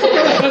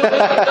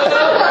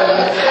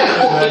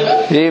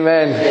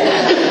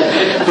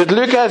 Amen. But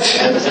look at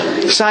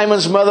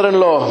Simon's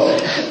mother-in-law.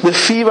 The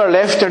fever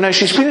left her. Now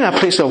she's been in a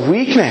place of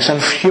weakness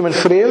and human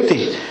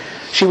frailty.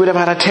 She would have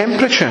had a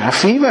temperature, a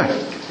fever.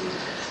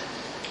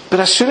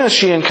 But as soon as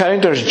she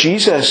encounters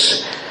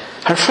Jesus,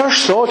 her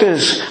first thought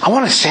is, I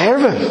want to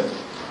serve Him.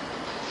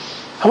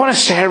 I want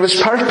to serve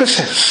His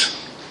purposes.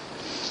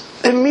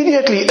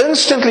 Immediately,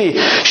 instantly,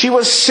 she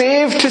was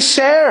saved to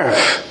serve.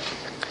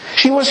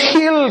 She was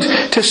healed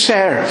to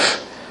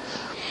serve.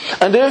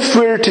 And if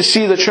we're to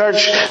see the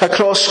church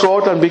across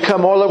Scotland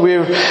become all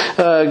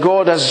that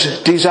God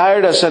has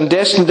desired us and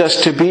destined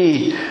us to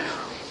be,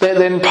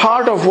 then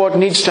part of what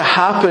needs to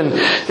happen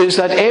is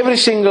that every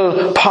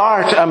single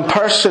part and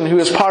person who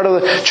is part of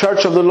the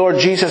church of the Lord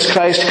Jesus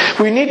Christ,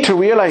 we need to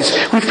realize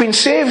we've been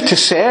saved to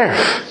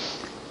serve.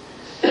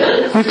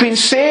 We've been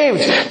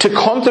saved to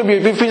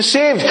contribute. We've been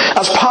saved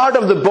as part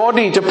of the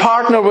body to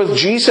partner with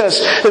Jesus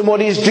in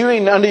what He's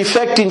doing and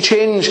effecting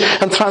change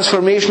and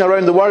transformation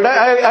around the world.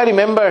 I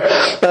remember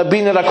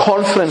being at a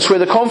conference where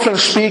the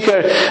conference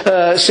speaker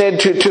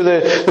said to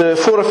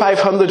the 400 or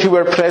 500 who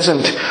were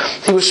present,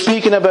 he was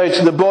speaking about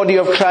the body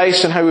of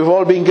Christ and how we've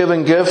all been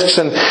given gifts,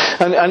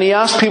 and he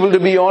asked people to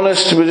be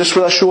honest, just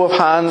with a show of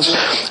hands,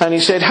 and he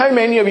said, how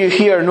many of you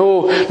here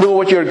know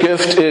what your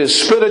gift is,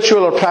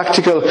 spiritual or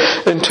practical,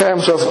 in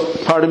terms of,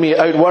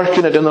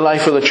 outworking it in the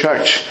life of the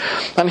church?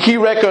 And he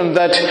reckoned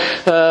that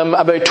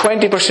about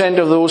 20%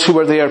 of those who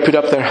were there put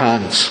up their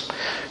hands,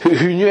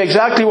 who knew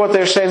exactly what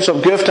their sense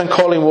of gift and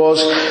calling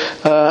was,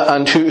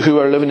 and who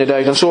were living it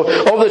out. And so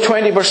of the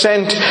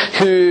 20%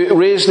 who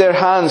raised their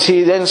hands,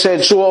 he then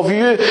said, so of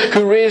you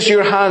who raised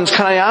your hands,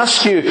 can I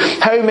ask you,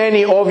 how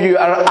many of you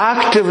are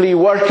actively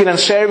working and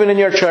serving in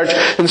your church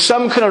in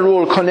some kind of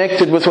role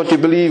connected with what you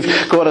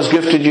believe God has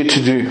gifted you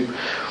to do?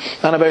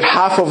 And about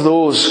half of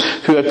those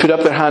who had put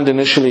up their hand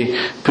initially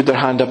put their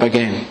hand up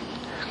again.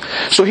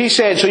 So he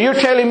said, so you're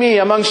telling me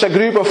amongst a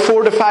group of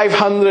 400 to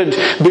 500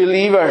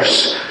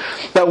 believers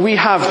that we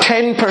have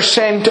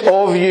 10%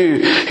 of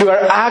you who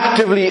are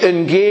actively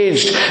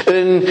engaged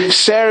in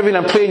serving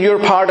and playing your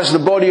part as the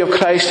body of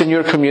Christ in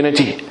your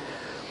community?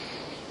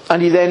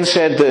 And he then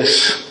said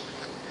this,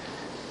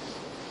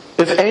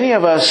 if any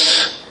of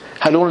us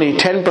had only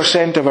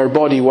 10% of our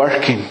body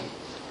working,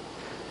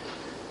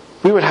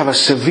 we would have a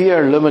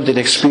severe limited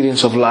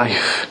experience of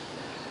life.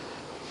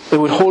 It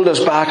would hold us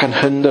back and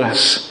hinder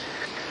us.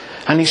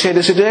 And he said,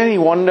 is it any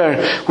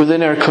wonder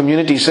within our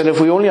communities that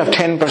if we only have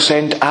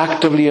 10%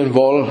 actively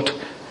involved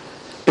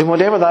in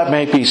whatever that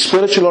might be,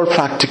 spiritual or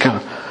practical,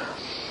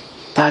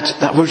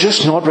 that we're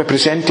just not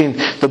representing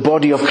the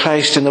body of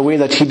Christ in the way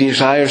that He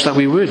desires that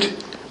we would?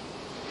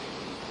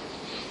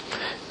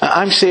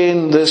 I'm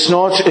saying this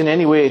not in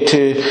any way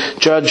to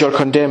judge or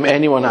condemn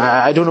anyone.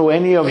 I don't know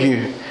any of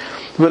you.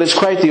 But it's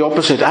quite the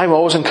opposite. I'm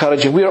always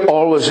encouraging. We're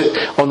always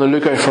on the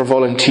lookout for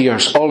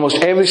volunteers. Almost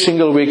every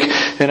single week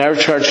in our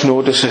church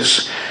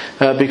notices.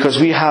 because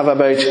we have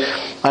about,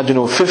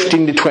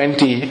 15 to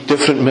 20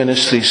 different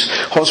ministries: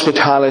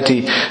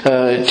 hospitality,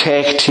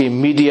 tech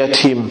team, media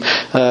team,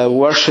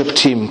 worship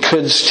team,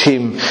 kids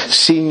team,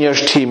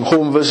 seniors team,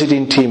 home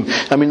visiting team.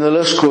 I mean, the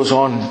list goes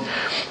on.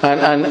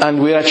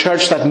 And we're a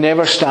church that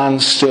never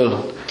stands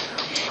still.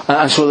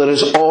 And so there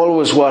is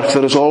always work,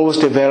 there is always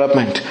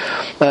development.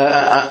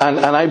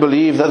 And I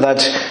believe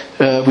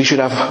that we should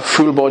have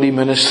full body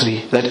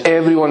ministry, that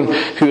everyone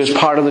who is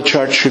part of the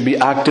church should be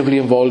actively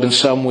involved in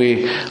some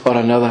way or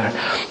another.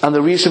 And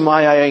the reason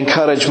why I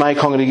encourage my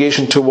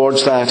congregation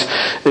towards that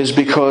is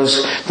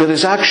because there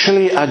is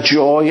actually a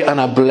joy and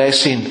a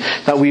blessing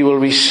that we will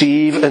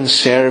receive in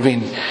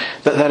serving.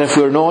 That if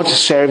we're not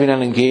serving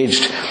and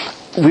engaged,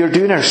 we're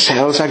doing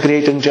ourselves a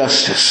great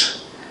injustice.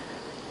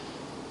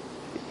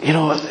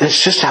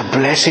 It's just a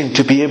blessing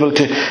to be able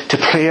to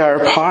play our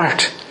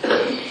part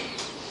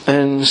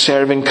in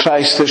serving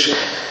Christ. There's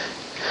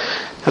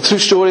a true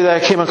story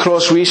that I came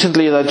across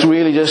recently that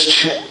really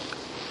just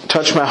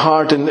touched my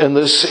heart in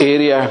this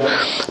area.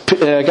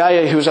 A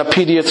guy who was a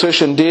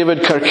pediatrician,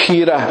 David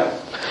Kirkira.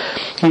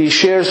 He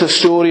shares the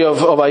story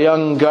of a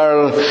young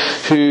girl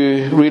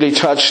who really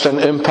touched and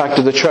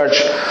impacted the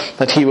church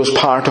that he was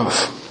part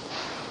of.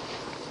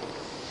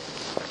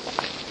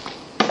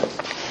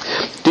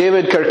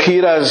 David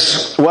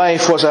Kirkira's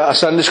wife was a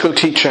Sunday school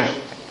teacher,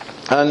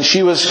 and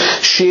she was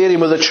sharing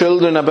with the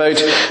children about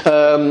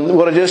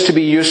what it is to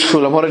be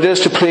useful and what it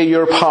is to play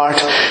your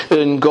part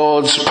in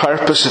God's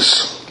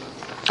purposes.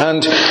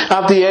 And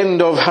at the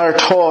end of her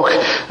talk,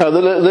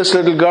 this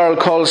little girl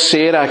called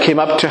Sarah came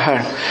up to her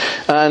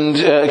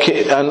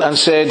and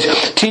said,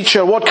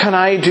 "Teacher, what can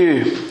I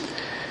do?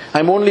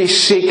 I'm only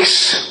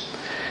 6.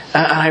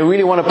 And I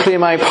really want to play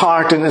my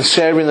part in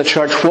serving the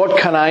church. What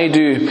can I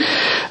do?"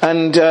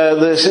 And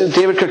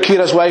David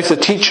Kirkira's wife, the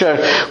teacher,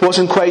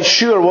 wasn't quite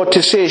sure what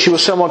to say. She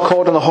was somewhat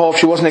caught on the hop.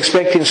 She wasn't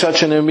expecting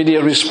such an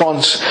immediate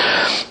response.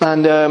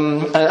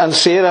 And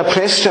Sarah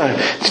pressed her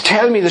to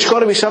tell me, "There's got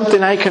to be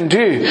something I can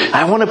do.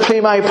 I want to play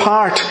my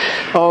part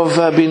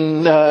of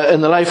being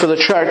in the life of the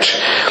church."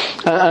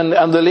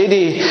 And the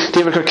lady,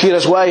 David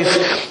Kirkira's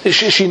wife,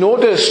 she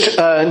noticed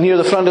near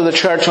the front of the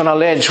church on a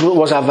ledge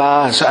was a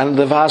vase, and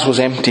the vase was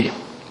empty.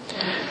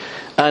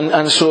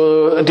 And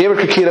so David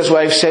Kirkira's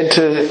wife said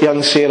to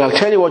young Sarah, "I'll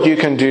tell you what you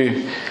can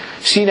do.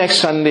 See, next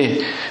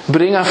Sunday,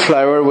 bring a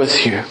flower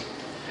with you.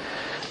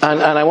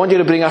 And I want you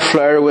to bring a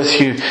flower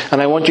with you,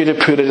 and I want you to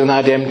put it in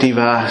that empty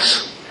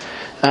vase.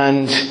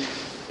 And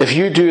if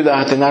you do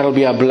that, then that'll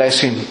be a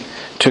blessing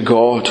to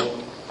God."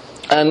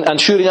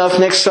 And sure enough,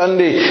 next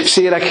Sunday,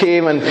 Sarah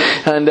came and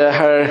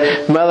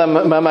her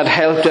mum had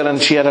helped her, and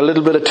she had a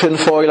little bit of tin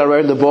foil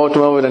around the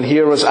bottom of it, and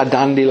here was a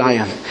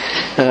dandelion.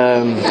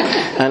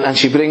 And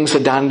she brings the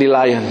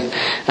dandelion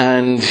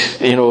and,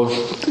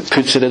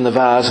 puts it in the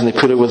vase, and they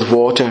put it with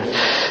water.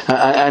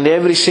 And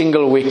every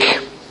single week,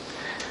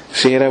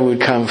 Sarah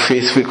would come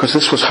faithfully, because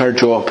this was her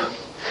job.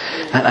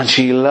 And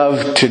she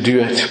loved to do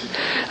it.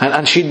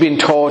 And she'd been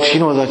taught,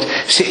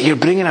 that you're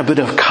bringing a bit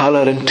of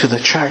colour into the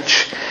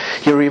church.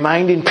 You're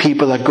reminding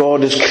people that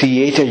God is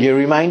creator. You're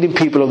reminding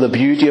people of the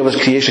beauty of His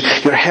creation.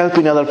 You're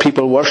helping other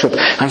people worship.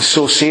 And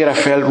so Sarah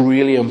felt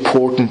really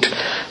important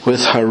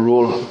with her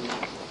role.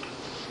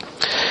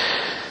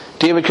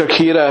 David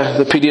Kirkira,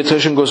 the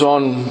pediatrician, goes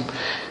on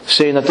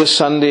saying that this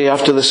Sunday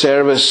after the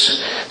service,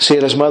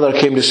 Sarah's mother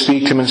came to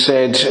speak to him and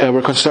said,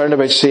 "We're concerned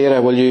about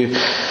Sarah. Will you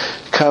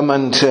come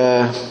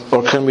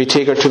or can we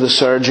take her to the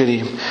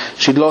surgery?"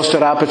 She'd lost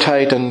her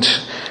appetite and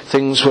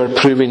things were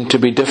proving to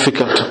be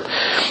difficult.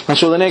 And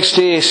so the next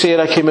day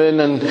Sarah came in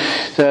and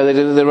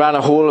they ran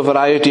a whole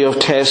variety of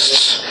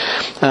tests,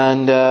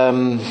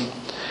 and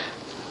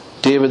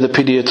David the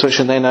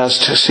pediatrician then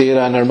asked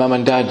Sarah and her mum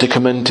and dad to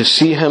come in to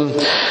see him,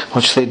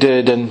 which they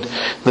did, and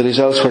the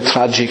results were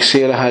tragic.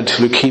 Sarah had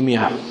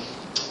leukemia,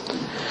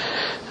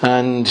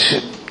 and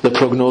the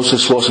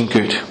prognosis wasn't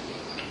good.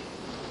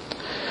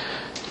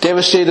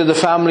 Devastated the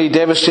family,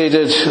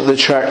 devastated the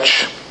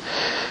church.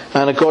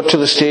 And it got to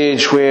the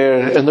stage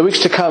where in the weeks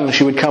to come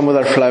she would come with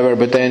her flower,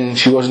 but then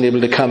she wasn't able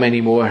to come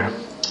anymore.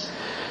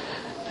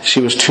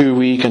 She was too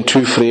weak and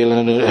too frail,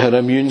 and her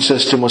immune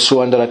system was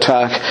so under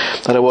attack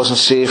that it wasn't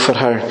safe for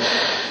her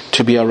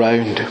to be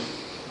around.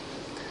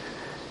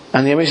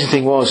 And the amazing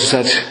thing was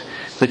that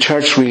the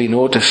church really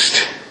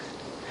noticed,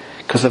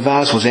 because the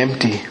vase was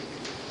empty.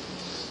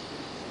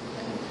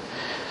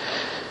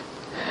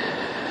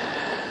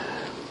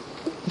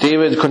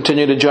 David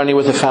continued a journey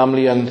with the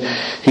family, and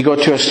he got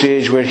to a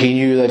stage where he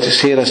knew that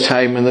Sarah's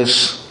time in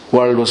this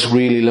world was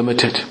really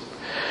limited.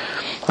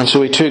 And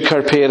so he took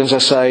her parents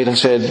aside and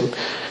said,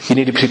 "You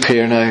need to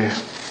prepare now.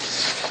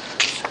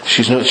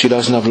 She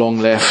doesn't have long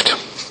left."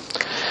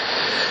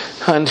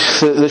 And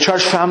the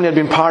church family had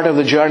been part of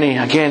the journey.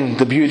 Again,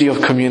 the beauty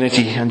of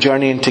community and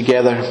journeying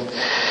together.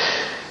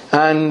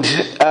 And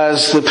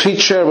as the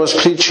preacher was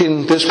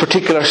preaching this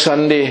particular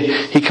Sunday,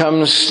 he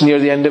comes near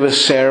the end of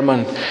his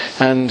sermon,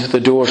 and the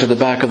doors at the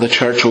back of the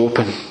church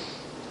open.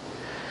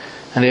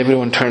 And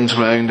everyone turns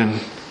round,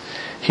 and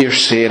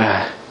here's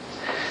Sarah.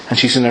 And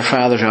she's in her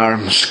father's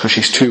arms because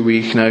she's too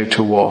weak now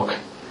to walk.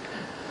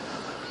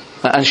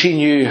 And she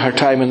knew her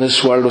time in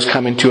this world was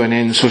coming to an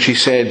end. So she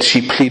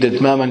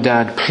pleaded, Mum and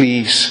Dad,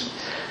 please,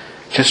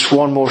 just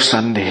one more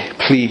Sunday,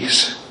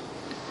 please.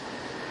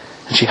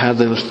 And she had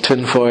the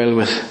tin foil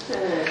with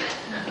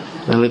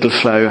the little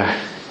flower.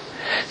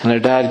 And her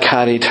dad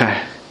carried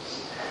her,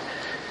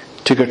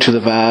 took her to the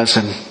vase,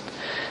 and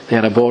they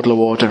had a bottle of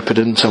water, put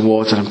in some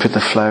water and put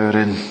the flower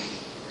in.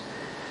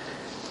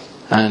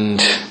 And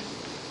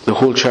the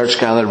whole church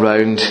gathered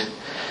round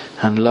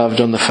and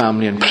loved on the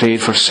family and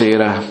prayed for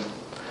Sarah.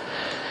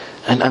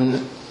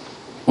 And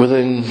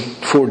within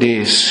 4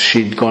 days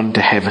she'd gone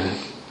to heaven.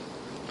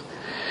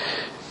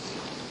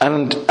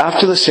 And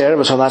after the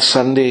service on that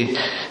Sunday,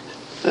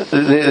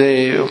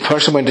 the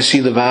person went to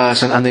see the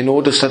vase, and they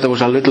noticed that there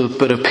was a little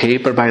bit of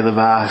paper by the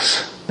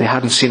vase. They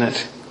hadn't seen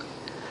it.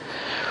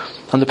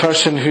 And the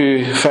person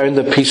who found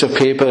the piece of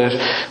paper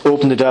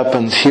opened it up,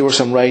 and here was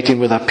some writing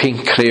with a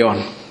pink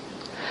crayon.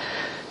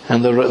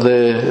 And the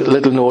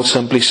little note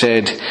simply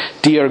said,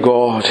 Dear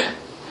God,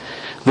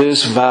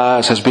 this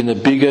vase has been the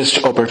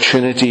biggest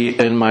opportunity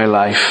in my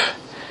life.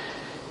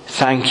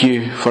 Thank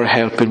you for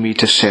helping me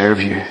to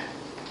serve you.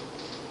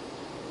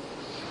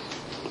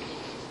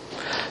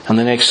 And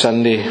the next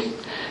Sunday,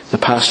 the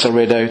pastor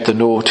read out the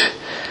note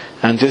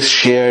and just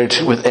shared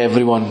with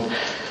everyone,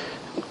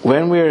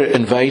 when we're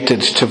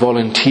invited to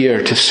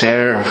volunteer, to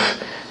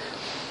serve,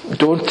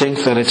 don't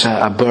think that it's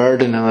a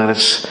burden and that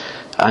it's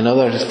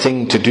another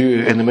thing to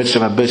do in the midst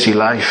of a busy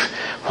life.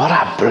 What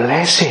a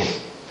blessing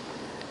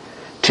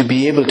to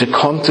be able to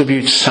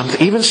contribute something,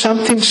 even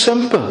something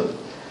simple,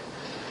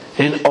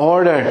 in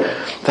order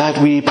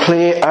that we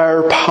play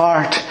our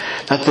part,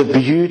 that the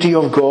beauty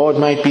of God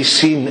might be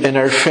seen in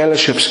our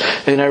fellowships,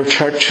 in our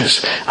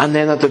churches, and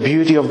then that the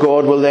beauty of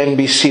God will then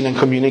be seen and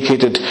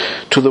communicated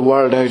to the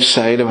world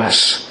outside of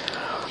us.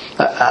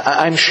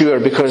 I'm sure,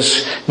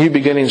 because New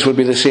Beginnings will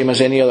be the same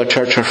as any other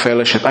church or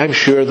fellowship, I'm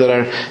sure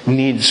there are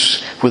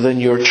needs within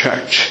your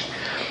church.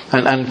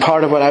 And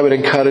part of what I would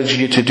encourage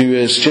you to do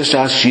is just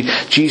ask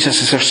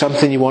Jesus, is there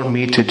something you want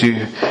me to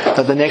do?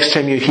 That the next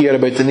time you hear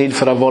about the need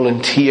for a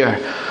volunteer,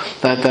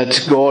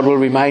 that God will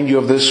remind you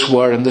of this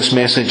word and this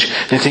message,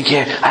 and you think,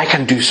 yeah, I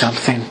can do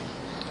something.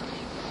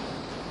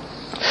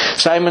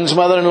 Simon's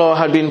mother-in-law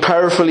had been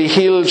powerfully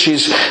healed.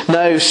 She's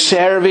now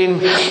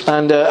serving,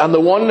 and the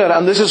wonder,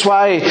 and this is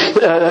why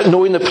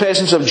knowing the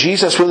presence of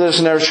Jesus with us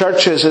in our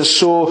churches is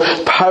so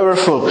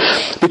powerful.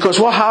 Because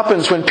what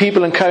happens when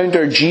people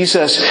encounter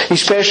Jesus,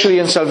 especially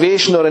in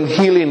salvation or in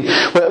healing?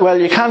 Well,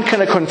 you can't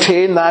kind of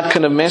contain that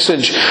kind of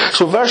message.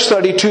 So verse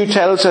 32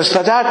 tells us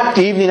that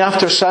evening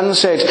after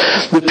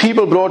sunset, the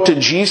people brought to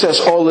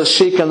Jesus all the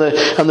sick and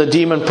the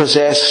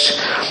demon-possessed.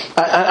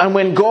 And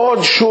when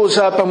God shows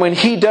up, and when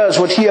He does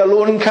what He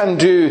alone can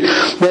do,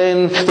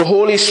 then the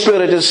Holy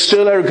Spirit is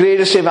still our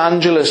greatest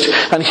evangelist,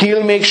 and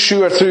He'll make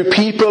sure through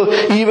people,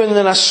 even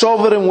in a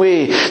sovereign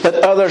way, that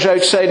others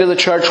outside of the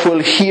church will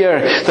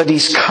hear that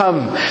He's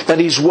come, that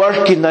He's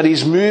working, that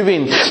He's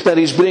moving, that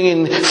He's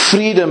bringing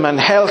freedom and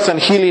health and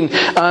healing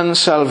and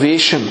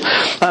salvation.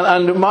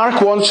 And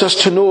Mark wants us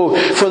to know,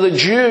 for the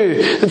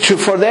Jew,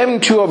 for them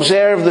to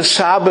observe the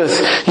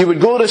Sabbath, you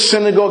would go to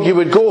synagogue, you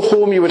would go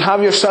home, you would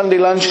have your Sunday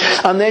lunch,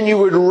 and then you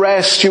would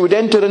rest. You would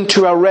enter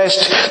into a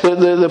rest,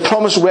 the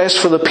promised rest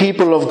for the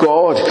people of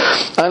God.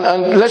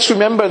 And let's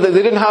remember that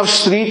they didn't have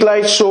street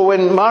lights, so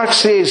when Mark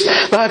says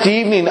that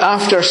evening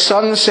after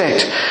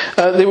sunset,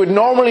 they would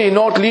normally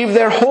not leave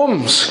their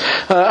homes,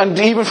 and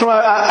even from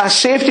a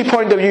safety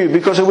point of view,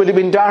 because it would have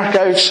been dark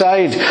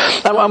outside.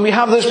 And we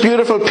have this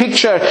beautiful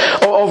picture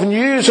of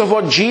news of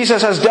what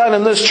Jesus has done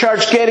in this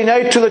church, getting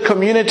out to the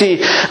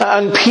community,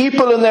 and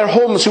people in their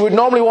homes who would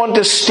normally want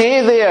to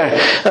stay there,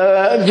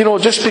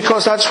 just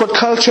because that's what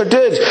culture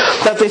did,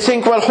 that they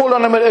think, well, hold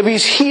on a minute, if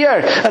He's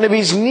here, and if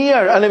He's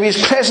near, and if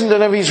He's present,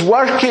 and if He's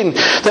working,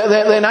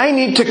 then I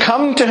need to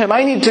come to Him.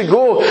 I need to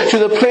go to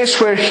the place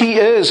where He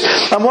is.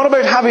 And what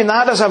about having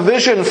that as a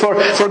vision for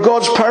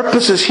God's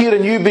purposes here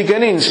in New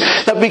Beginnings?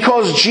 That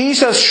because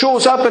Jesus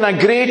shows up in a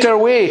greater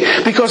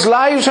way, because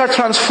lives are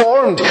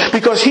transformed,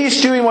 because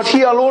He's doing what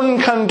He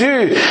alone can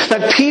do,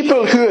 that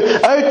people who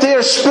out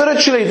there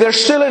spiritually, they're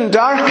still in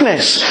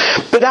darkness,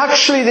 but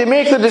actually they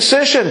make the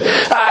decision,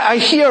 I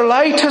hear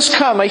light has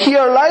come, I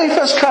hear life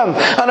has come,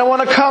 and I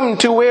want to come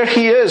to where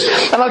He is.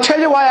 And I'll tell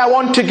you why I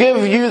want to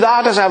give you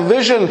that as a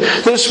vision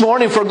this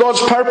morning for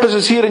God's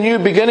purposes here in New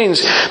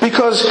Beginnings.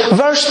 Because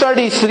verse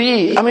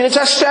 33, it's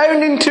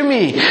astounding to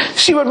me.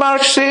 See what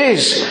Mark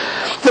says.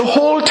 The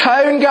whole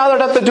town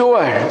gathered at the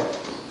door.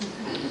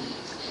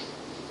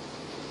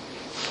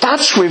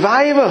 That's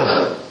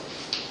revival.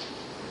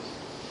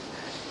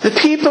 The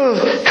people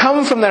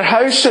come from their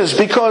houses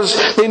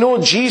because they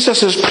know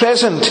Jesus is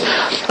present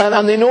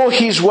and they know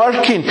He's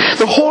working.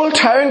 The whole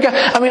town,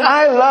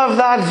 I love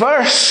that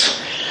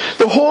verse.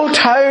 The whole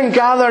town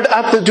gathered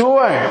at the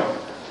door.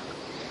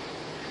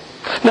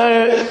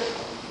 Now,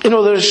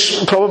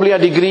 there's probably a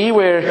degree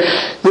where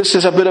this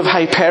is a bit of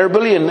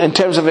hyperbole in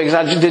terms of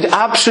exaggeration. Did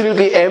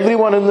absolutely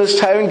everyone in this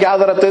town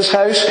gather at this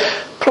house?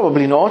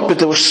 Probably not, but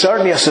there was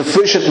certainly a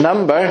sufficient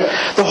number.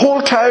 The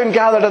whole town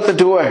gathered at the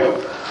door.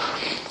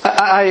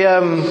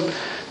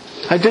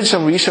 I did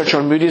some research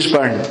on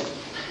Moodiesburn.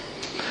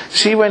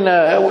 See, when,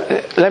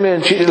 let me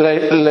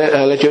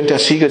let you into a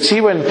secret.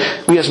 See, when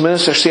we as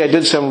ministers say I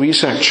did some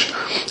research,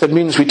 that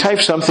means we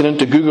type something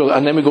into Google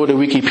and then we go to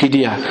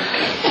Wikipedia.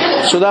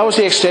 So that was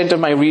the extent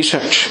of my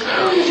research.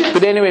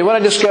 But anyway, what I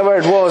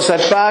discovered was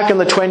that back in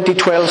the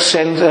 2012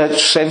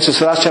 census,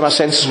 the last time a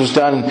census was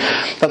done,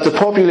 that the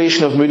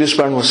population of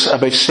Moodiesburn was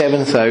about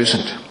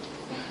 7,000.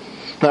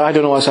 Now, I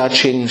don't know, has that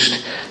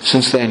changed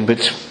since then, but,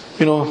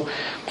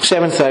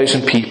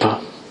 7,000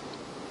 people.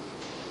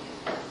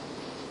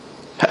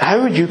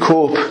 How would you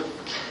cope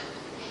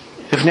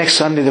if next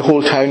Sunday the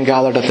whole town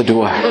gathered at the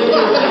door?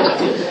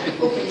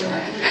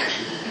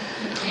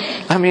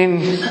 I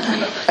mean,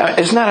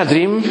 isn't that a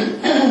dream?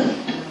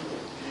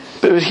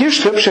 But here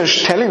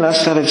Scripture's telling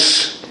us that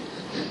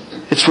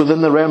it's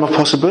within the realm of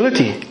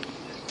possibility.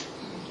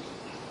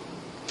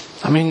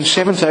 I mean,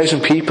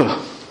 7,000 people.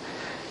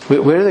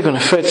 Where are they going to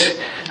fit?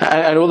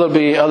 I know there'll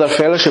be other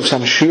fellowships,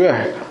 I'm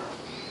sure.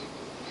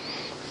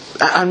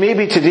 And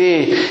maybe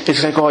today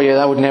it's like, oh yeah,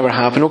 that would never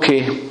happen.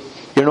 Okay,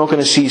 you're not going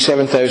to see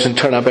 7,000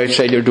 turn up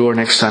outside your door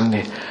next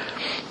Sunday.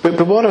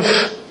 But what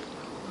if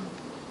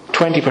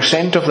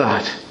 20% of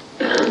that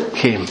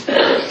came?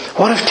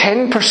 What if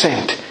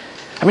 10%?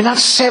 I mean,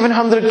 that's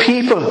 700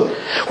 people.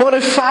 What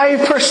if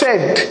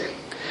 5%?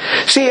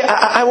 See,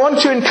 I want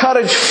to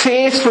encourage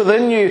faith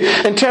within you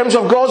in terms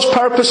of God's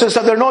purposes,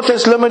 that they're not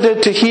just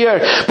limited to here,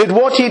 but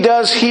what He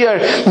does here,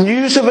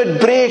 news of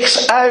it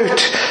breaks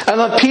out, and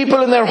that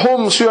people in their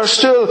homes who are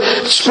still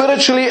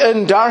spiritually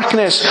in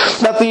darkness,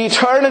 that the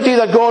eternity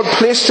that God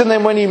placed in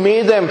them when He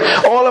made them,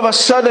 all of a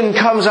sudden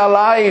comes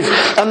alive,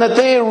 and that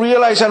they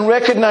realize and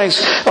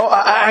recognize, oh,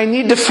 I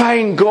need to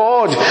find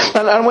God.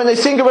 And when they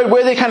think about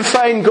where they can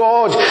find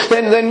God,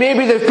 then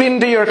maybe they've been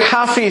to your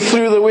cafe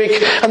through the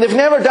week, and they've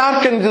never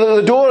darkened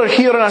the door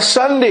here on a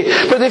Sunday,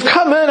 but they've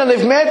come in and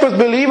they've met with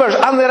believers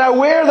and they're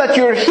aware that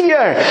you're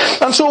here.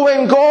 And so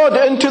when God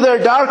into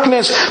their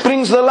darkness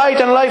brings the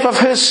light and life of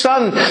His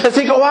Son, they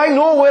think, oh, I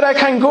know where I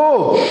can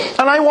go,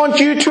 and I want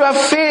you to have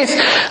faith.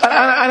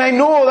 And I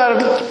know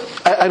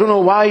that, I don't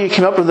know why you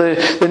came up with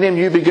the name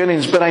New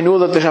Beginnings, but I know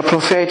that there's a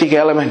prophetic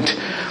element.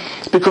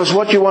 Because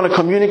what you want to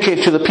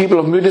communicate to the people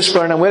of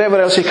Moodiesburn and wherever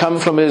else you come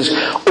from is,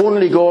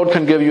 only God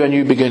can give you a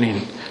new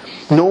beginning.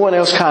 No one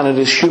else can. It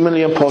is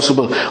humanly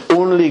impossible.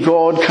 Only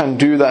God can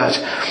do that.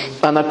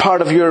 And that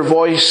part of your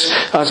voice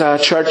as a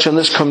church in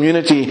this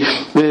community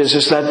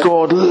is that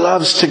God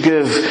loves to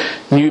give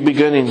new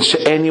beginnings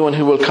to anyone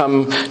who will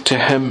come to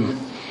Him.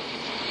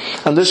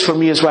 And this for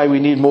me is why we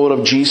need more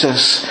of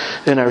Jesus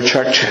in our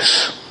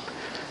churches.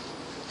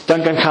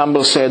 Duncan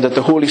Campbell said that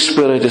the Holy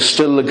Spirit is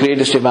still the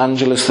greatest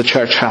evangelist the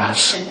church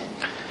has.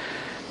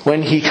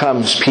 When He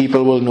comes,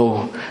 people will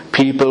know.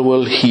 People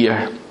will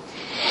hear.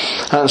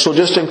 And so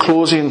just in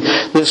closing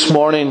this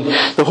morning,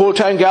 the whole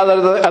town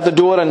gathered at the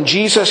door, and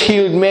Jesus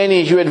healed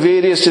many who had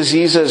various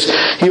diseases.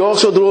 He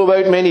also drove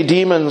out many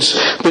demons,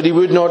 but He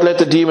would not let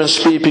the demons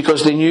speak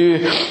because they knew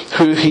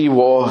who He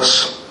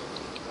was.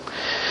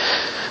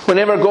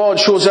 Whenever God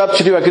shows up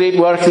to do a great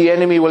work, the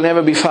enemy will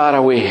never be far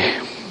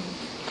away.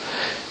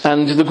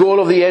 And the goal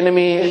of the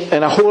enemy,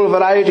 in a whole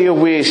variety of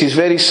ways, he's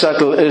very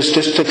subtle, is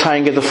just to try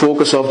and get the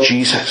focus off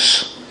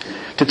Jesus.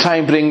 To try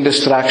and bring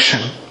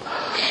distraction.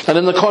 And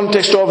in the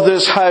context of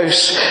this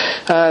house,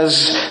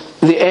 as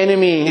the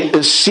enemy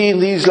is seeing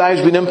these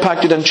lives being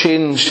impacted and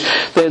changed,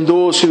 then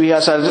those who he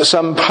has had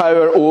some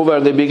power over,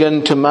 they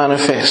begin to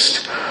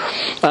manifest.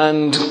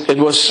 And it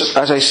was,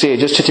 as I say,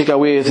 just to take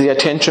away the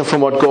attention from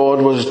what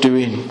God was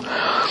doing.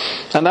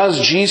 And as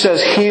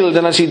Jesus healed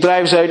and as He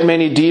drives out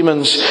many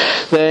demons,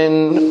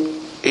 then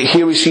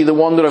here we see the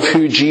wonder of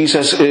who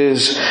Jesus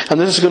is. And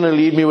this is going to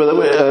lead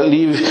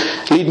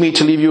me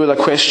to leave you with a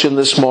question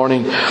this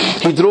morning.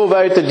 He drove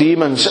out the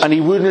demons and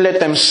He wouldn't let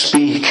them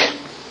speak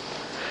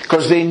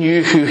because they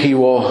knew who He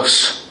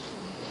was.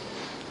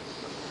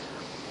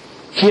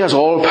 He has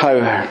all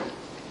power.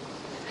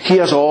 He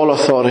has all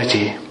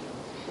authority.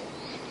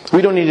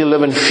 We don't need to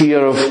live in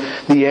fear of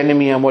the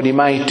enemy and what he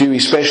might do,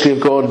 especially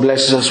if God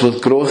blesses us with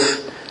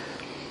growth.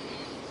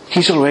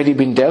 He's already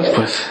been dealt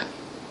with.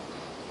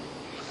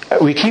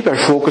 We keep our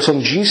focus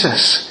on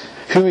Jesus,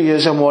 who He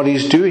is and what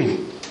He's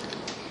doing.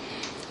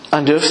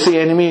 And if the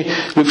enemy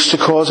looks to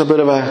cause a bit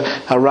of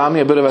a rammy,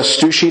 a bit of a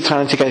stushy,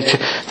 trying to take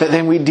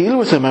then we deal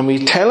with him and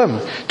we tell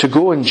him to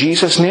go in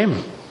Jesus'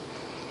 name.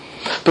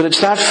 But it's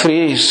that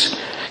phrase,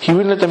 He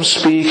wouldn't let them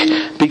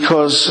speak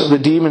because the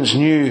demons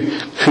knew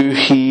who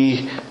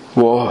He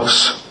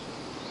was.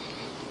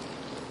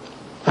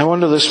 I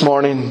wonder this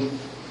morning,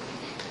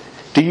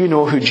 do you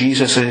know who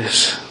Jesus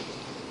is?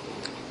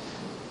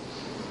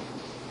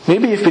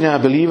 Maybe you've been a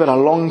believer a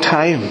long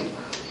time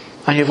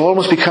and you've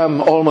almost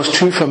become almost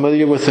too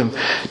familiar with Him.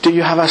 Do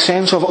you have a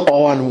sense of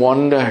awe and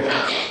wonder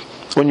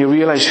When you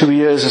realize who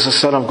He is as the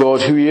Son of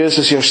God, who He is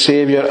as your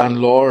Saviour and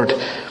Lord.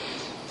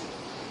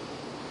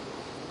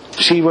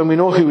 See, when we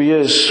know who He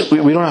is,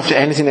 we don't have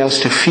anything else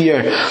to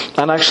fear.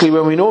 And actually,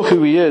 when we know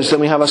who He is, then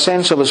we have a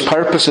sense of His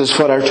purposes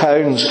for our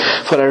towns,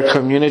 for our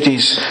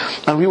communities.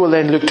 And we will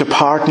then look to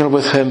partner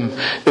with Him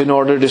in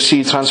order to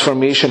see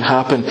transformation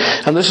happen.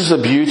 And this is the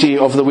beauty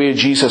of the way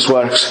Jesus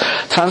works.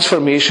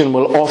 Transformation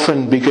will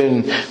often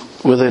begin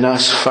within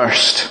us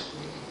first.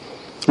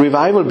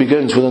 Revival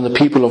begins within the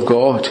people of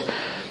God.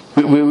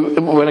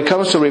 When it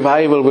comes to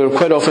revival, we're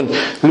quite often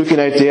looking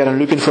out there and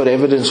looking for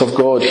evidence of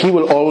God. He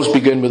will always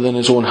begin within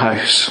His own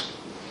house.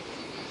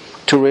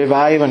 To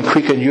revive and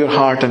quicken your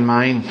heart and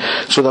mine,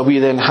 so that we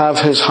then have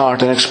His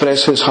heart and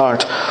express His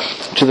heart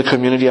to the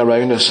community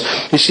around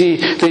us. You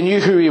see, they knew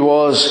who He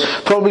was.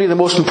 Probably the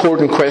most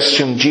important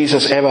question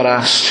Jesus ever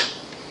asked.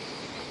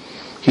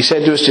 He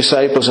said to His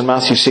disciples in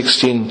Matthew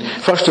 16,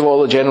 first of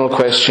all, the general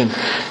question,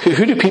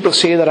 who do people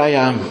say that I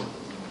am?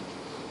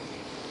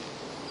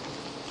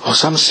 Well,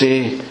 some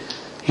say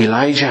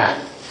Elijah.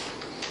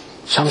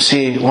 Some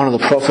say one of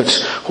the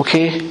prophets.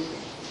 Okay,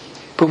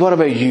 but what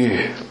about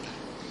you?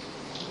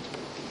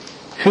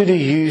 Who do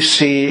you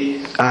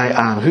say I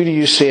am? Who do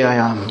you say I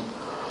am?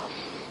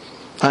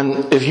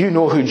 And if you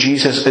know who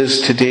Jesus is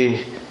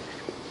today,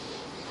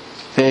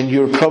 then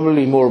you're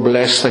probably more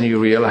blessed than you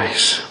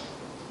realize.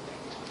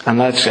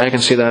 And I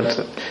can say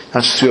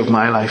that's true of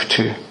my life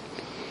too.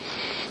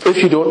 If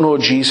you don't know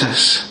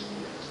Jesus,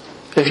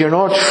 if you're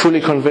not fully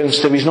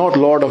convinced, if He's not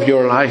Lord of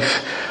your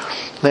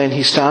life, then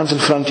He stands in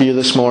front of you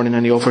this morning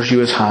and He offers you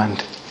His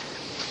hand.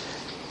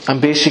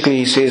 And basically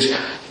He says,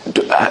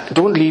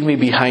 don't leave me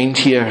behind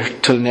here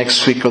till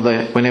next week or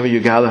whenever you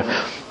gather.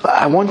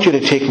 I want you to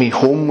take me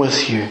home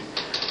with you.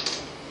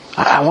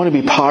 I want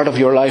to be part of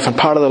your life and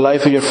part of the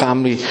life of your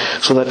family,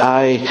 so that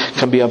I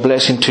can be a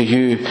blessing to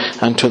you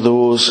and to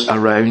those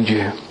around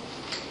you.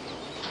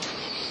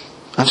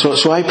 And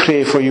so I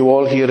pray for you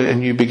all here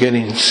in New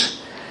Beginnings.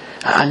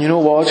 And you know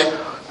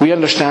what? We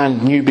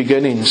understand new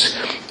beginnings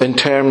in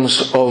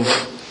terms of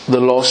the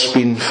lost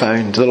being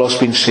found, the lost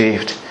being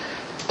saved.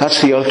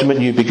 That's the ultimate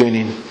new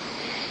beginning.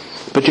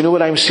 But you know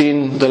what I'm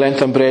seeing the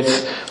length and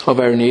breadth of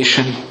our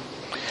nation?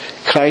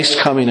 Christ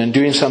coming and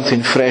doing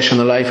something fresh in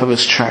the life of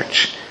His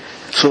church,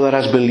 so that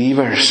as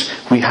believers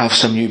we have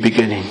some new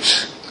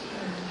beginnings.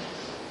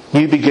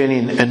 New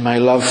beginning in my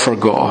love for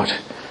God.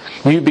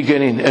 New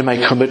beginning in my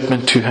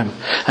commitment to Him.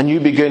 A new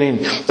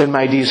beginning in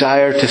my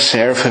desire to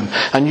serve Him.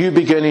 A new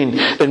beginning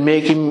in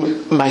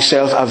making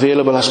myself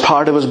available as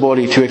part of His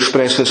body to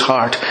express His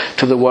heart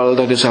to the world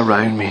that is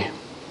around me.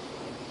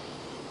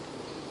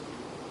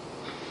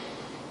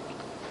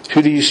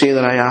 Who do you say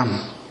that I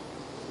am?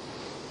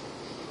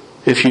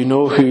 If you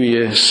know who He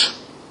is,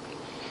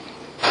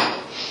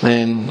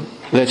 then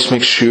let's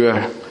make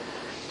sure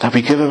that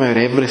we give Him our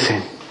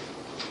everything.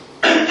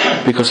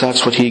 Because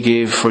that's what He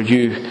gave for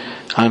you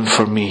and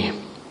for me.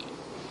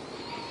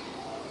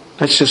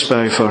 Let's just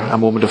bow for a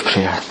moment of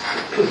prayer.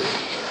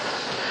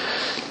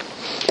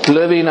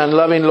 Living and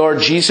loving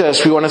Lord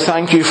Jesus, we want to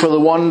thank You for the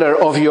wonder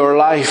of Your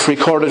life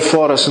recorded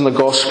for us in the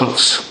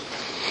Gospels.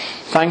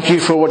 Thank You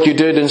for what You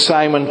did in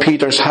Simon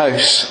Peter's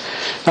house.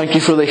 Thank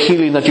You for the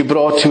healing that You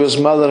brought to his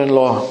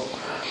mother-in-law.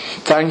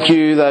 Thank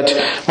You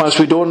that whilst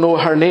we don't know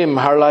her name,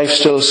 her life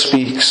still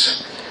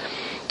speaks.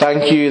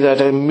 Thank You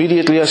that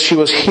immediately as she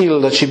was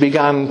healed, that she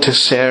began to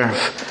serve.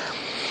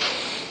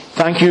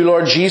 Thank You,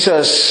 Lord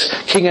Jesus,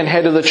 King and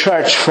Head of the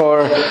Church,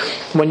 for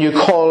when You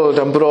called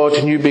and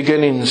brought new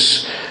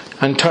beginnings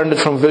and turned it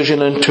from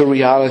vision into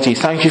reality.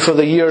 Thank You for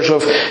the years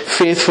of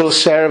faithful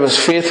service,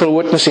 faithful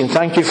witnessing.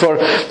 Thank You for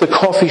the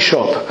coffee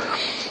shop.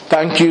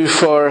 Thank You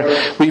for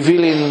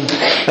revealing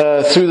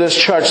through this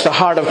church the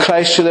heart of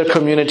Christ to their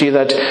community,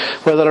 that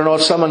whether or not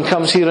someone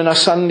comes here on a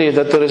Sunday,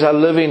 that there is a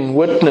living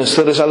witness,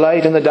 there is a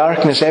light in the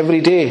darkness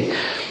every day.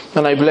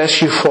 And I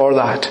bless You for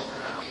that.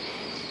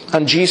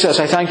 And Jesus,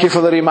 I thank You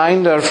for the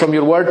reminder from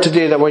Your word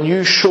today that when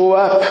You show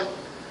up,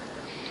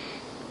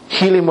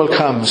 healing will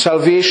come,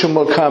 salvation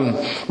will come,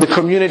 the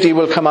community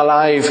will come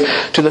alive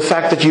to the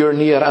fact that You're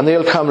near, and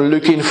they'll come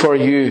looking for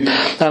You.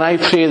 And I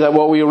pray that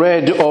what we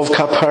read of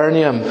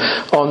Capernaum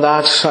on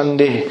that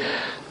Sunday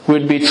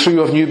would be true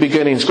of new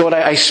beginnings. God,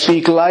 I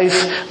speak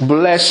life,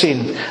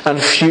 blessing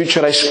and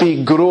future. I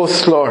speak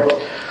growth, Lord.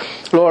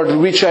 Lord,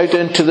 reach out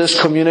into this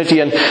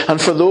community and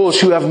for those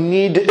who have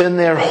need in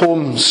their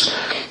homes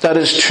that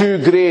is too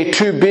great,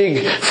 too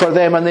big for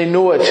them, and they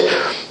know it,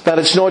 that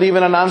it's not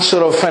even an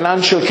answer of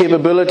financial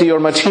capability or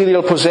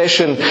material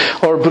possession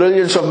or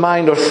brilliance of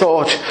mind or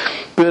thought,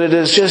 but it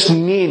is just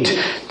need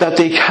that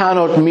they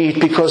cannot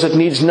meet because it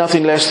needs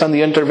nothing less than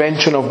the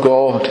intervention of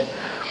God.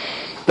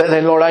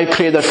 Then, Lord, I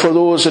pray that for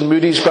those in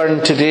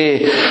Moodiesburn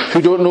today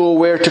who don't know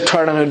where to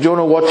turn and who don't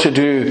know what to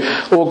do,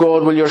 oh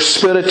God, will Your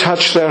Spirit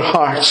touch their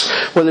hearts?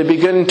 Will they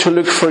begin to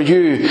look for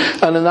You?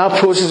 And in that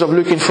process of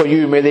looking for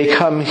You, may they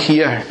come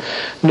here,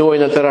 knowing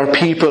that there are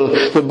people,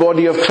 the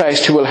body of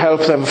Christ, who will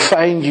help them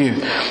find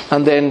You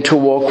and then to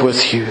walk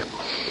with You.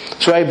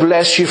 So I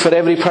bless you for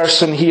every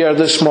person here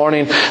this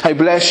morning. I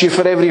bless you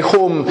for every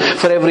home,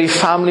 for every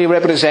family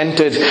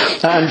represented.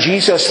 And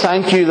Jesus,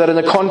 thank you that in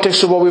the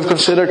context of what we've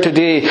considered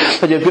today,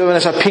 that you've given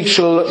us a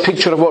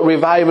picture of what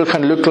revival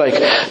can look like.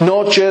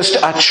 Not just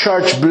a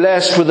church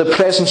blessed with the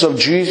presence of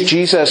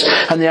Jesus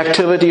and the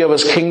activity of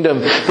His kingdom,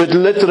 but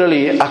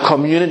literally a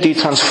community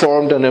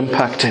transformed and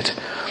impacted.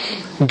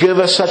 Give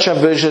us such a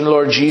vision,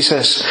 Lord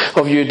Jesus,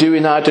 of you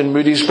doing that in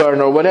Moodiesburn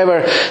or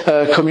whatever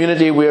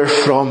community we're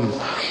from.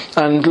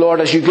 And Lord,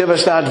 as you give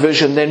us that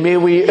vision, then may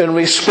we, in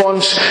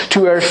response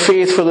to our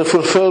faith for the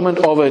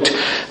fulfillment of it,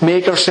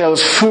 make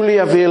ourselves fully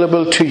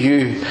available to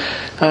you.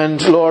 And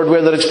Lord,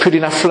 whether it's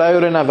putting a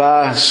flower in a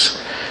vase,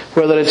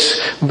 whether it's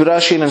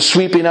brushing and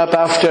sweeping up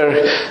after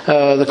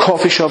the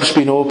coffee shop's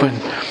been open,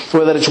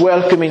 whether it's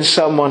welcoming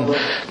someone,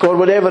 God,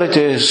 whatever it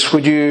is,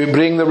 would you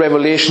bring the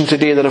revelation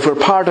today that if we're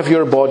part of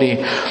your body,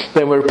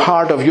 then we're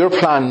part of your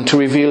plan to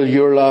reveal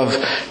your love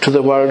to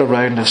the world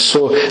around us.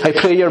 So I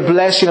pray your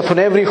blessing upon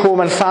every home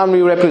and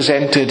family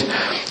represented,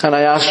 and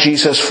I ask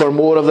Jesus for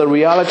more of the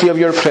reality of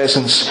your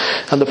presence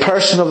and the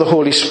person of the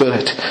Holy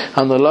Spirit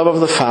and the love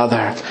of the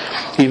Father,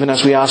 even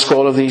as we ask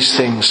all of these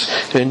things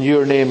in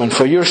your name and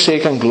for your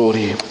sake and glory.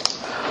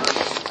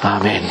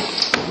 Amen.